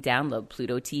 You can download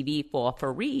Pluto TV for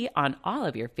free on all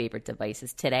of your favorite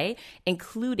devices today,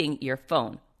 including your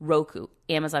phone, Roku,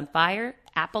 Amazon Fire,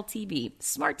 Apple TV,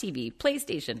 Smart TV,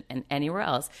 PlayStation, and anywhere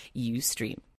else you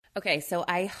stream. Okay, so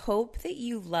I hope that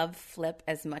you love Flip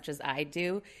as much as I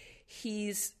do.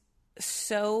 He's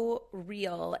so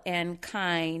real and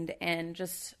kind and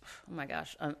just, oh my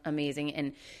gosh, amazing.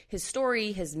 And his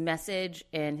story, his message,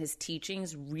 and his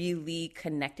teachings really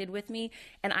connected with me.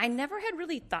 And I never had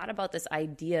really thought about this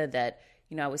idea that,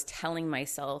 you know, I was telling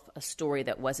myself a story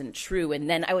that wasn't true. And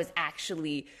then I was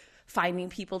actually finding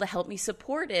people to help me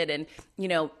support it and, you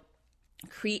know,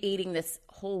 creating this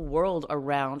whole world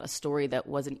around a story that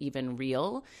wasn't even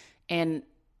real. And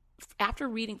after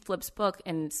reading Flip's book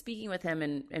and speaking with him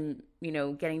and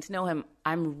getting to know him,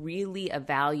 I'm really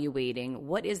evaluating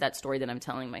what is that story that I'm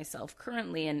telling myself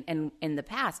currently and in the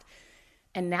past.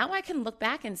 And now I can look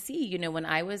back and see, when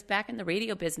I was back in the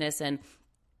radio business and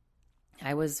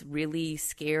I was really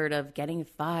scared of getting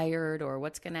fired or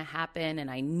what's going to happen and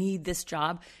I need this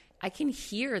job, I can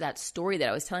hear that story that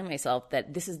I was telling myself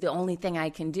that this is the only thing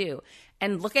I can do.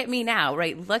 And look at me now,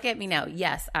 right? Look at me now.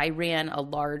 Yes, I ran a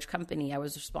large company. I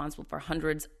was responsible for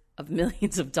hundreds of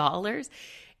millions of dollars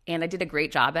and I did a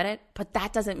great job at it. But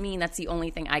that doesn't mean that's the only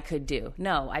thing I could do.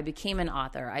 No, I became an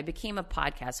author. I became a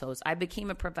podcast host. I became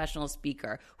a professional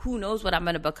speaker. Who knows what I'm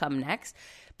going to become next?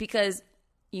 Because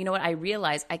you know what? I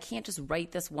realized I can't just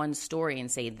write this one story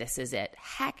and say, this is it.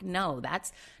 Heck no,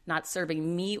 that's not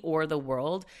serving me or the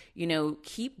world.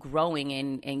 Keep growing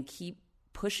and keep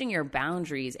pushing your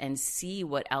boundaries and see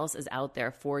what else is out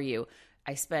there for you.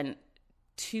 I spent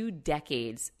 2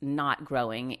 decades not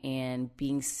growing and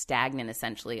being stagnant,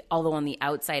 essentially. Although on the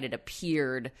outside it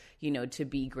appeared, to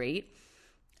be great.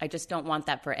 I just don't want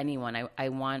that for anyone. I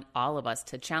want all of us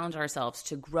to challenge ourselves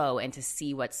to grow and to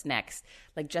see what's next.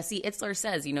 Like Jesse Itzler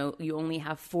says, you only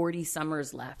have 40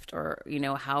 summers left or,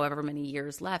 however many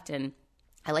years left. And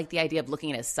I like the idea of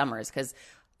looking at it as summers because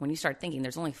when you start thinking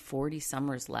there's only 40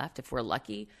 summers left, if we're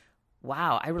lucky,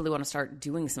 wow, I really want to start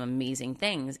doing some amazing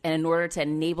things. And in order to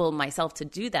enable myself to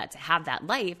do that, to have that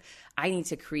life, I need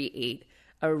to create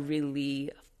a really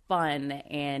fun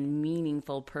and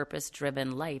meaningful,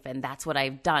 purpose-driven life. And that's what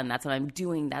I've done. That's what I'm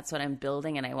doing. That's what I'm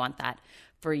building. And I want that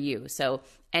for you. So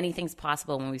anything's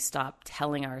possible when we stop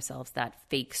telling ourselves that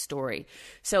fake story.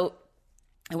 So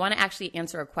I want to actually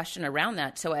answer a question around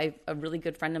that. So a really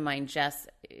good friend of mine, Jess,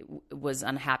 was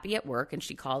unhappy at work. And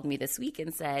she called me this week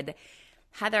and said,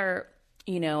 Heather,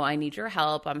 I need your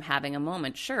help. I'm having a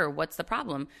moment. Sure. What's the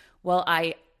problem? Well,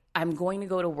 I'm going to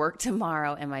go to work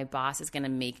tomorrow and my boss is going to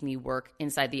make me work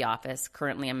inside the office.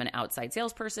 Currently, I'm an outside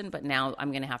salesperson, but now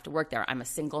I'm going to have to work there. I'm a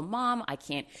single mom. I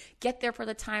can't get there for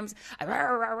the times.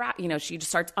 She just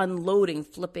starts unloading,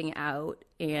 flipping out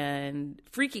and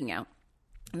freaking out.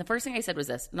 And the first thing I said was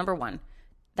this. Number one,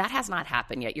 that has not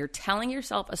happened yet. You're telling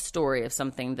yourself a story of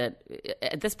something that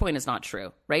at this point is not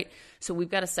true, right? So we've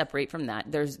got to separate from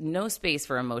that. There's no space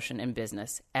for emotion in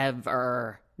business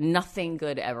ever. Nothing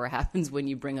good ever happens when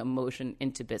you bring emotion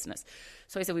into business.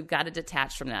 So I said, we've got to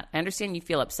detach from that. I understand you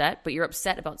feel upset, but you're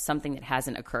upset about something that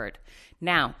hasn't occurred.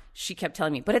 Now, she kept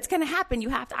telling me, but it's going to happen.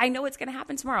 I know it's going to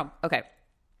happen tomorrow. Okay.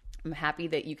 I'm happy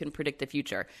that you can predict the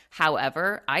future.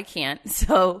 However, I can't.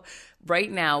 So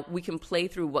right now we can play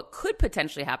through what could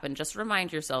potentially happen. Just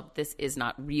remind yourself this is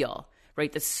not real,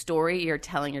 right? The story you're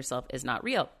telling yourself is not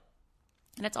real.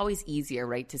 And it's always easier,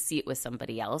 right, to see it with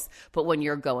somebody else. But when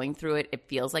you're going through it, it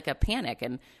feels like a panic.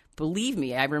 And believe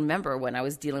me, I remember when I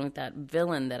was dealing with that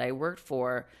villain that I worked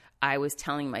for, I was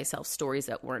telling myself stories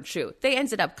that weren't true. They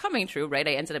ended up coming true, right?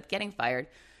 I ended up getting fired.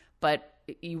 But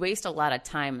you waste a lot of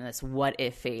time in this what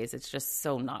if phase. It's just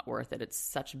so not worth it. It's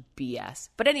such BS.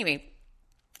 But anyway,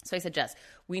 so I said, Jess,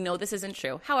 we know this isn't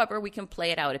true. However, we can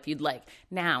play it out if you'd like.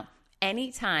 Now,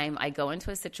 anytime I go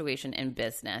into a situation in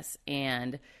business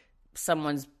and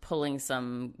someone's pulling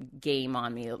some game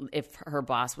on me, if her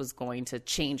boss was going to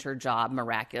change her job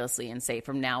miraculously and say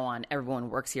from now on everyone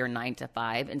works here 9 to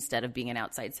 5 instead of being an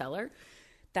outside seller,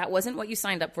 that wasn't what you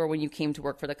signed up for when you came to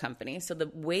work for the company. So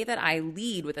the way that I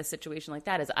lead with a situation like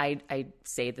that is I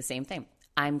say the same thing.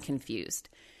 I'm confused.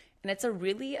 And it's a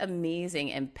really amazing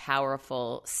and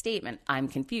powerful statement. I'm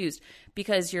confused,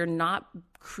 because you're not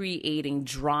creating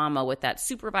drama with that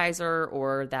supervisor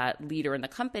or that leader in the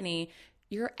company.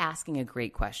 You're asking a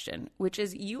great question, which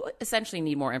is you essentially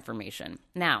need more information.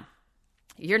 Now,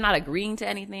 you're not agreeing to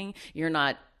anything. You're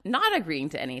not agreeing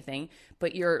to anything,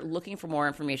 but you're looking for more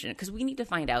information, because we need to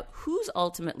find out who's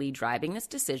ultimately driving this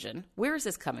decision. Where is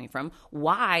this coming from?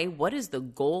 Why? What is the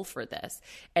goal for this?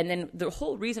 And then the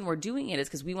whole reason we're doing it is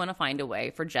because we want to find a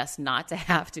way for Jess not to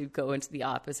have to go into the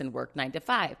office and work 9 to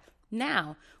 5.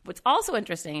 Now, what's also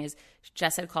interesting is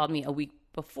Jess had called me a week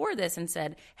before this and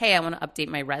said, hey, I want to update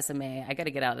my resume. I got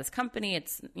to get out of this company.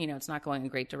 It's not going in a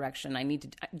great direction. I need to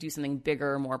do something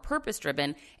bigger, more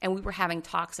purpose-driven. And we were having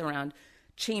talks around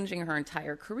changing her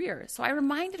entire career. So I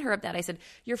reminded her of that. I said,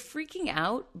 you're freaking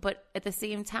out, but at the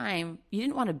same time, you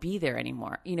didn't want to be there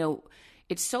anymore.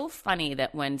 It's so funny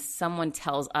that when someone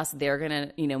tells us they're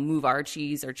going to, move our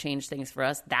cheese or change things for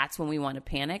us, that's when we want to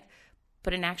panic.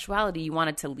 But in actuality, you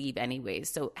wanted to leave anyways.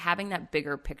 So having that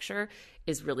bigger picture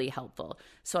is really helpful.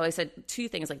 So I said 2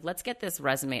 things, like, let's get this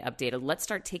resume updated. Let's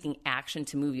start taking action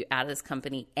to move you out of this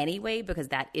company anyway, because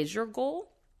that is your goal.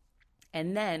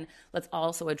 And then let's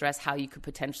also address how you could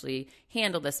potentially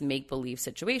handle this make-believe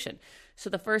situation. So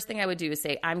the first thing I would do is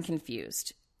say, I'm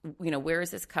confused. Where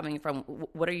is this coming from?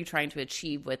 What are you trying to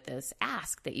achieve with this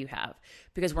ask that you have?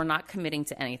 Because we're not committing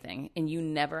to anything, and you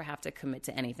never have to commit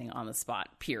to anything on the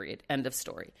spot, period, end of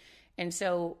story. And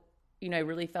so, I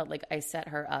really felt like I set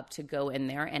her up to go in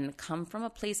there and come from a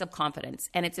place of confidence.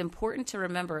 And it's important to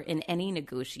remember in any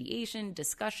negotiation,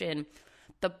 discussion,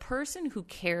 the person who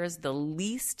cares the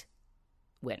least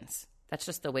wins. That's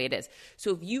just the way it is.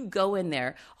 So if you go in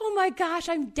there, oh my gosh,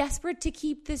 I'm desperate to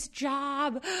keep this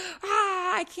job.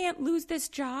 I can't lose this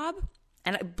job.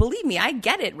 And believe me, I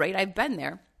get it, right? I've been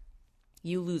there.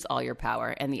 You lose all your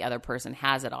power and the other person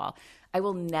has it all. I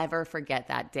will never forget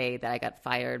that day that I got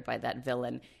fired by that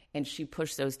villain and she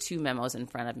pushed those 2 memos in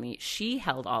front of me. She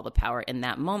held all the power in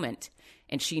that moment,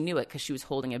 and she knew it because she was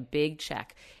holding a big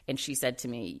check. And she said to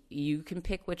me, you can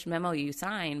pick which memo you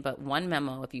sign, but one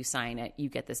memo, if you sign it, you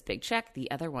get this big check. The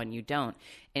other one, you don't.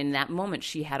 And in that moment,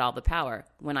 she had all the power.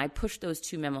 When I pushed those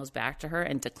 2 memos back to her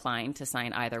and declined to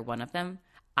sign either one of them,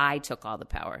 I took all the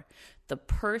power. The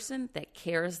person that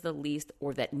cares the least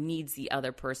or that needs the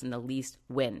other person the least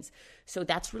wins. So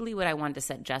that's really what I wanted to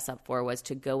set Jess up for, was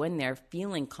to go in there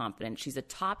feeling confident. She's a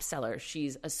top seller.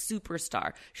 She's a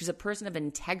superstar. She's a person of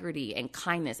integrity and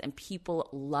kindness, and people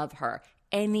love her.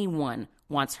 Anyone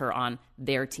wants her on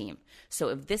their team. So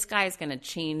if this guy is going to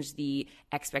change the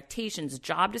expectations,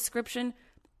 job description,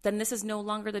 then this is no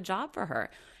longer the job for her.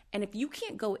 And if you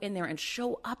can't go in there and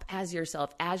show up as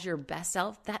yourself, as your best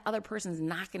self, that other person's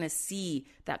not going to see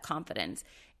that confidence.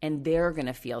 And they're going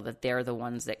to feel that they're the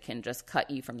ones that can just cut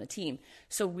you from the team.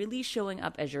 So really showing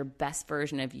up as your best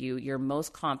version of you, your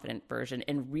most confident version,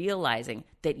 and realizing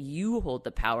that you hold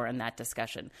the power in that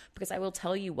discussion. Because I will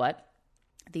tell you what,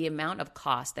 the amount of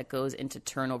cost that goes into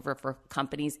turnover for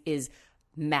companies is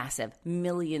massive,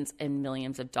 millions and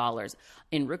millions of dollars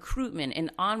in recruitment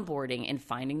and onboarding and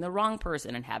finding the wrong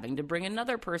person and having to bring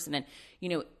another person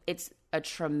in. It's a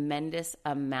tremendous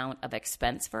amount of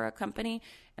expense for a company.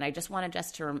 And I just wanted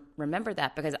just to remember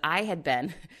that, because I had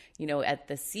been, at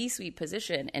the C-suite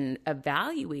position, and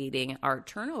evaluating our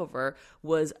turnover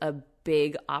was a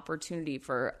big opportunity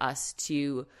for us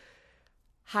to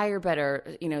hire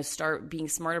better, start being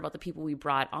smarter about the people we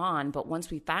brought on. But once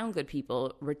we found good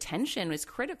people, retention was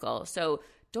critical. So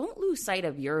don't lose sight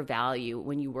of your value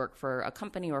when you work for a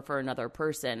company or for another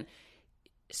person.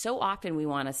 So often we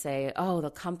want to say, oh,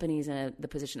 the company's in the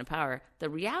position of power. The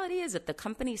reality is, if the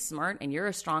company's smart and you're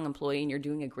a strong employee and you're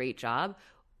doing a great job,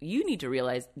 you need to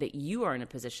realize that you are in a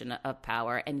position of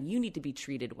power and you need to be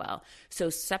treated well.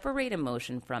 So separate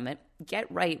emotion from it.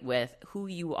 Get right with who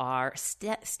you are.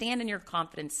 Stand in your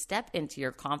confidence. Step into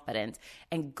your confidence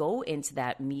and go into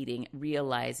that meeting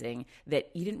realizing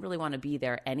that you didn't really want to be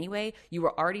there anyway. You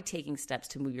were already taking steps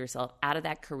to move yourself out of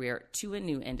that career to a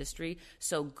new industry.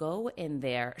 So go in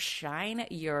there, shine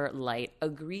your light,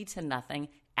 agree to nothing,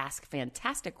 ask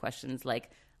fantastic questions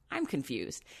like, I'm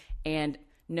confused, and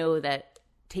know that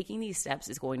taking these steps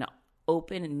is going to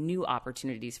open new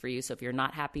opportunities for you. So if you're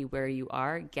not happy where you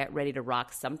are, get ready to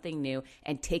rock something new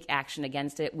and take action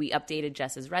against it. We updated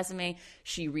Jess's resume.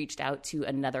 She reached out to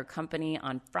another company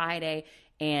on Friday,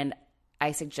 and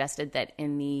I suggested that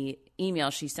in the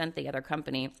email she sent the other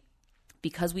company,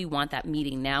 because we want that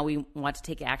meeting now, we want to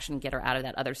take action and get her out of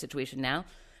that other situation now,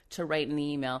 to write in the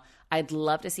email, I'd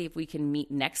love to see if we can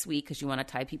meet next week, because you want to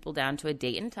tie people down to a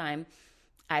date and time.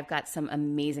 I've got some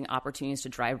amazing opportunities to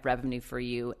drive revenue for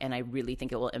you, and I really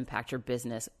think it will impact your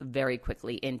business very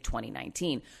quickly in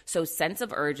 2019. So sense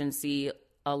of urgency,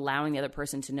 allowing the other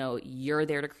person to know you're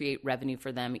there to create revenue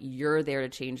for them, you're there to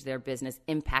change their business,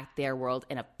 impact their world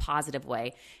in a positive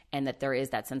way, and that there is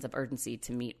that sense of urgency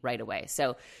to meet right away.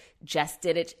 So Jess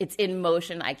did it. It's in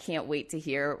motion. I can't wait to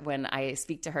hear when I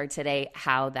speak to her today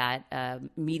how that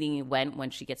meeting went when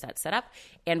she gets that set up.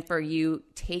 And for you,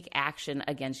 take action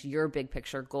against your big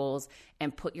picture goals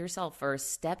and put yourself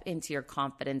first. Step into your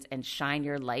confidence and shine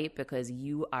your light, because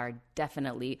you are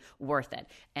definitely worth it.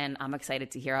 And I'm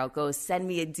excited to hear how it goes. Send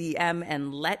me a DM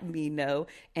and let me know.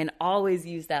 And always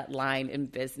use that line in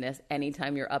business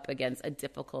anytime you're up against a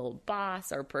difficult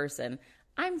boss or person.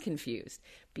 I'm confused,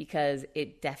 because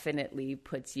it definitely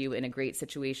puts you in a great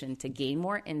situation to gain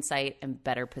more insight and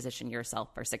better position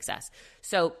yourself for success.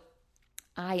 So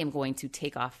I am going to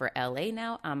take off for LA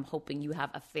now. I'm hoping you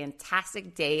have a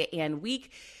fantastic day and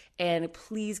week. And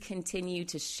please continue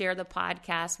to share the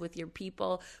podcast with your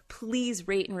people. Please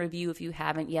rate and review if you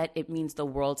haven't yet. It means the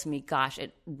world to me. Gosh,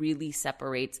 it really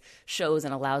separates shows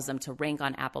and allows them to rank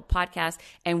on Apple Podcasts.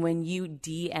 And when you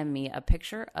DM me a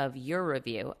picture of your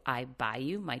review, I buy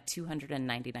you my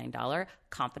 $299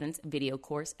 confidence video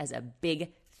course as a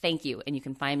big thank you. And you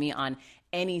can find me on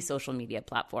any social media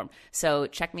platform. So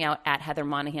check me out at Heather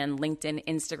Monahan, LinkedIn,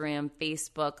 Instagram,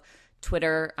 Facebook,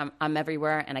 Twitter. I'm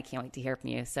everywhere, and I can't wait to hear from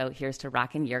you. So here's to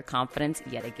rocking your confidence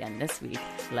yet again this week.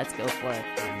 Let's go for it.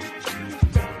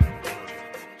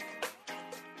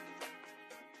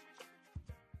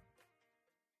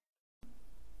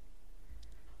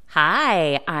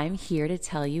 Hi, I'm here to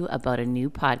tell you about a new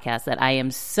podcast that I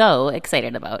am so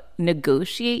excited about,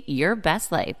 Negotiate Your Best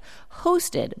Life,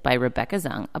 hosted by Rebecca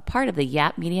Zung, a part of the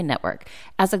Yap Media Network.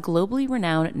 As a globally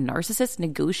renowned narcissist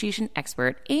negotiation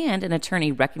expert and an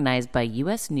attorney recognized by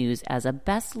U.S. News as a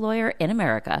best lawyer in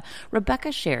America,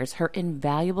 Rebecca shares her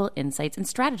invaluable insights and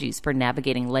strategies for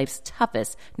navigating life's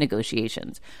toughest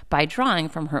negotiations. By drawing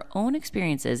from her own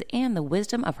experiences and the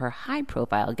wisdom of her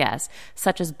high-profile guests,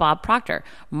 such as Bob Proctor,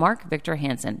 Mark Victor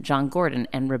Hansen, John Gordon,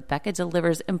 and Rebecca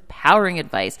delivers empowering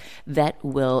advice that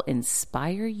will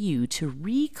inspire you to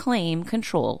reclaim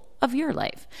control of your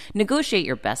life. Negotiate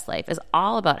Your Best Life is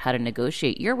all about how to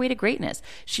negotiate your way to greatness.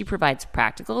 She provides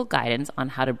practical guidance on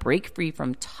how to break free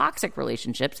from toxic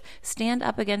relationships, stand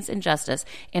up against injustice,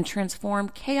 and transform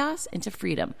chaos into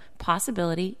freedom,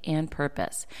 possibility, and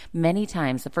purpose. Many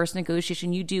times, the first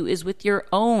negotiation you do is with your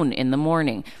own in the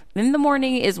morning. In the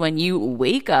morning is when you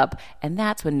wake up, and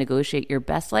that's when Negotiate Your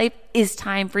Best Life is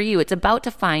time for you. It's about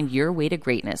to find your way to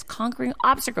greatness, conquering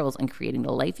obstacles and creating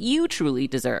the life you truly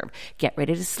deserve. Get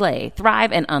ready to slay,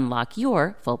 thrive, and unlock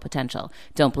your full potential.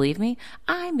 Don't believe me?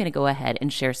 I'm going to go ahead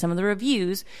and share some of the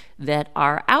reviews that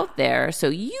are out there so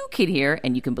you can hear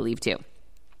and you can believe too.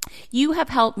 You have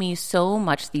helped me so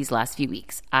much these last few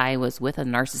weeks. I was with a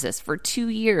narcissist for 2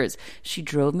 years. She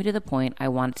drove me to the point I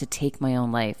wanted to take my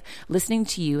own life. Listening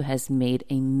to you has made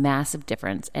a massive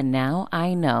difference, and now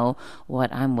I know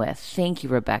what I'm with. Thank you,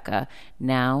 Rebecca.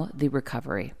 Now the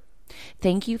recovery.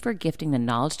 Thank you for gifting the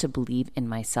knowledge to believe in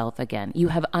myself again. You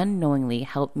have unknowingly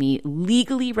helped me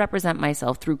legally represent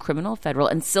myself through criminal, federal,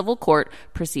 and civil court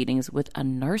proceedings with a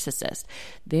narcissist.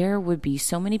 There would be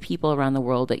so many people around the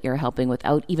world that you're helping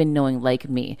without even knowing, like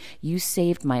me. You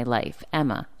saved my life.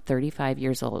 Emma, 35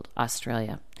 years old,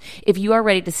 Australia. If you are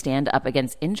ready to stand up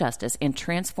against injustice and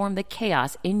transform the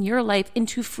chaos in your life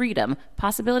into freedom,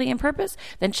 possibility, and purpose,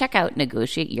 then check out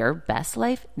Negotiate Your Best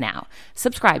Life now.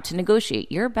 Subscribe to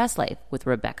Negotiate Your Best Life with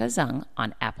Rebecca Zung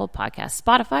on Apple Podcasts,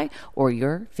 Spotify, or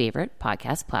your favorite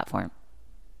podcast platform.